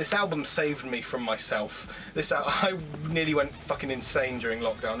 this album saved me from myself. I nearly went fucking insane during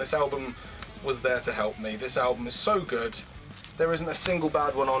lockdown. This album was there to help me. This album is so good. There isn't a single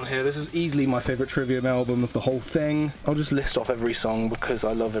bad one on here. This is easily my favourite Trivium album of the whole thing. I'll just list off every song because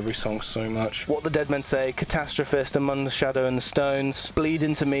I love every song so much. What the Dead Men Say, Catastrophist, Among the Shadow and the Stones, Bleed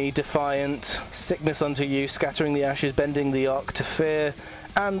Into Me, Defiant, Sickness Unto You, Scattering the Ashes, Bending the Arc to Fear,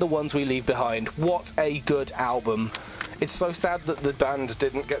 and The Ones We Leave Behind. What a good album. It's so sad that the band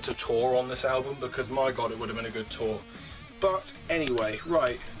didn't get to tour on this album because my god, it would have been a good tour. But anyway,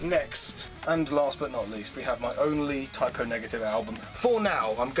 right, next and last but not least, we have my only Type O Negative album. For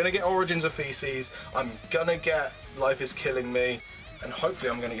now, I'm gonna get Origins of Feces, I'm gonna get Life Is Killing Me, and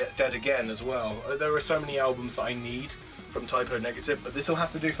hopefully I'm gonna get Dead Again as well. There are so many albums that I need from Type O Negative, but this will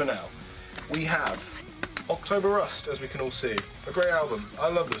have to do for now. We have October Rust, as we can all see. A great album. I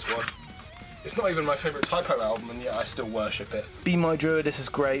love this one. It's not even my favourite Type O album, and yet I still worship it. Be My Druid, this is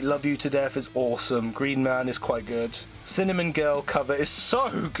great. Love You to Death is awesome. Green Man is quite good. Cinnamon Girl cover is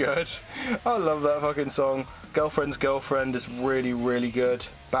so good. I love that fucking song. Girlfriend's Girlfriend is really, really good.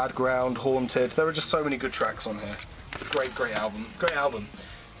 Bad Ground, Haunted. There are just so many good tracks on here. Great, great album. Great album.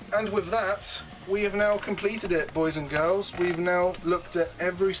 And with that, we have now completed it, boys and girls. We've now looked at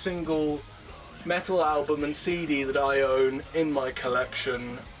every single metal album and CD that I own in my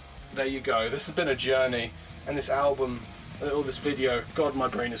collection. There you go. This has been a journey, and this album, or this video, god, my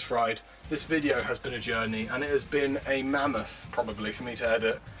brain is fried. This video has been a journey, and it has been a mammoth, probably, for me to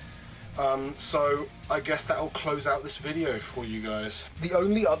edit. So I guess that'll close out this video for you guys. The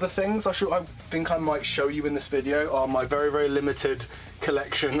only other things I think I might show you in this video are my very, very limited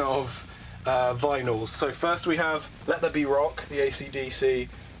collection of vinyls. So first we have Let There Be Rock, the AC/DC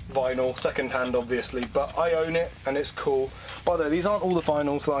vinyl, second hand obviously, but I own it and it's cool. By the way, these aren't all the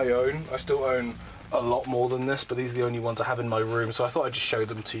vinyls that I own. I still own a lot more than this, but these are the only ones I have in my room, so I thought I'd just show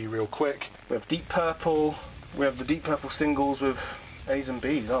them to you real quick. We have Deep Purple. We have the Deep Purple singles with A's and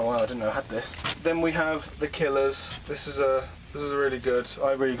B's. Oh wow, I didn't know I had this. Then we have The Killers. This is really good.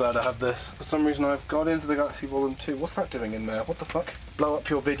 I'm really glad I have this. For some reason I've got Into the Galaxy Volume 2. What's that doing in there? What the fuck? Blow Up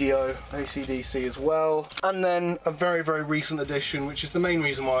Your Video, AC/DC as well. And then a very, very recent addition, which is the main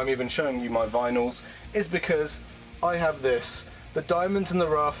reason why I'm even showing you my vinyls, is because I have this, the Diamonds in the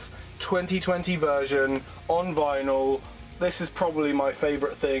Rough 2020 version on vinyl. This is probably my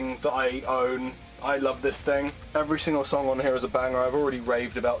favourite thing that I own. I love this thing. Every single song on here is a banger. I've already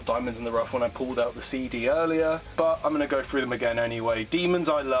raved about Diamonds in the Rough when I pulled out the CD earlier, but I'm going to go through them again anyway. Demons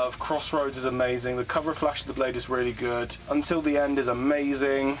I love, Crossroads is amazing, the cover of Flash of the Blade is really good, Until the End is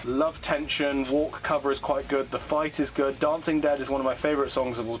amazing, Love Tension, Walk cover is quite good, The Fight is good, Dancing Dead is one of my favourite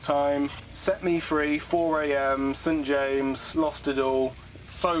songs of all time, Set Me Free, 4 AM, St James, Lost It All.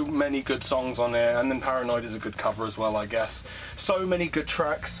 so many good songs on here, and then Paranoid is a good cover as well, I guess. So many good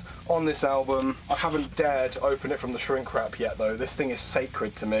tracks on this album. I haven't dared open it from the shrink wrap yet though. This thing is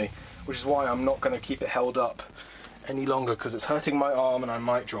sacred to me, which is why I'm not going to keep it held up any longer, because it's hurting my arm and I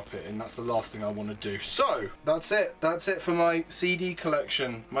might drop it, and that's the last thing I want to do. So that's it for my CD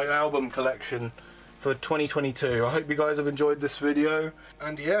collection, my album collection for 2022. I hope you guys have enjoyed this video,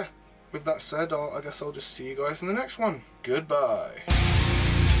 and yeah, with that said, I guess I'll just see you guys in the next one. Goodbye.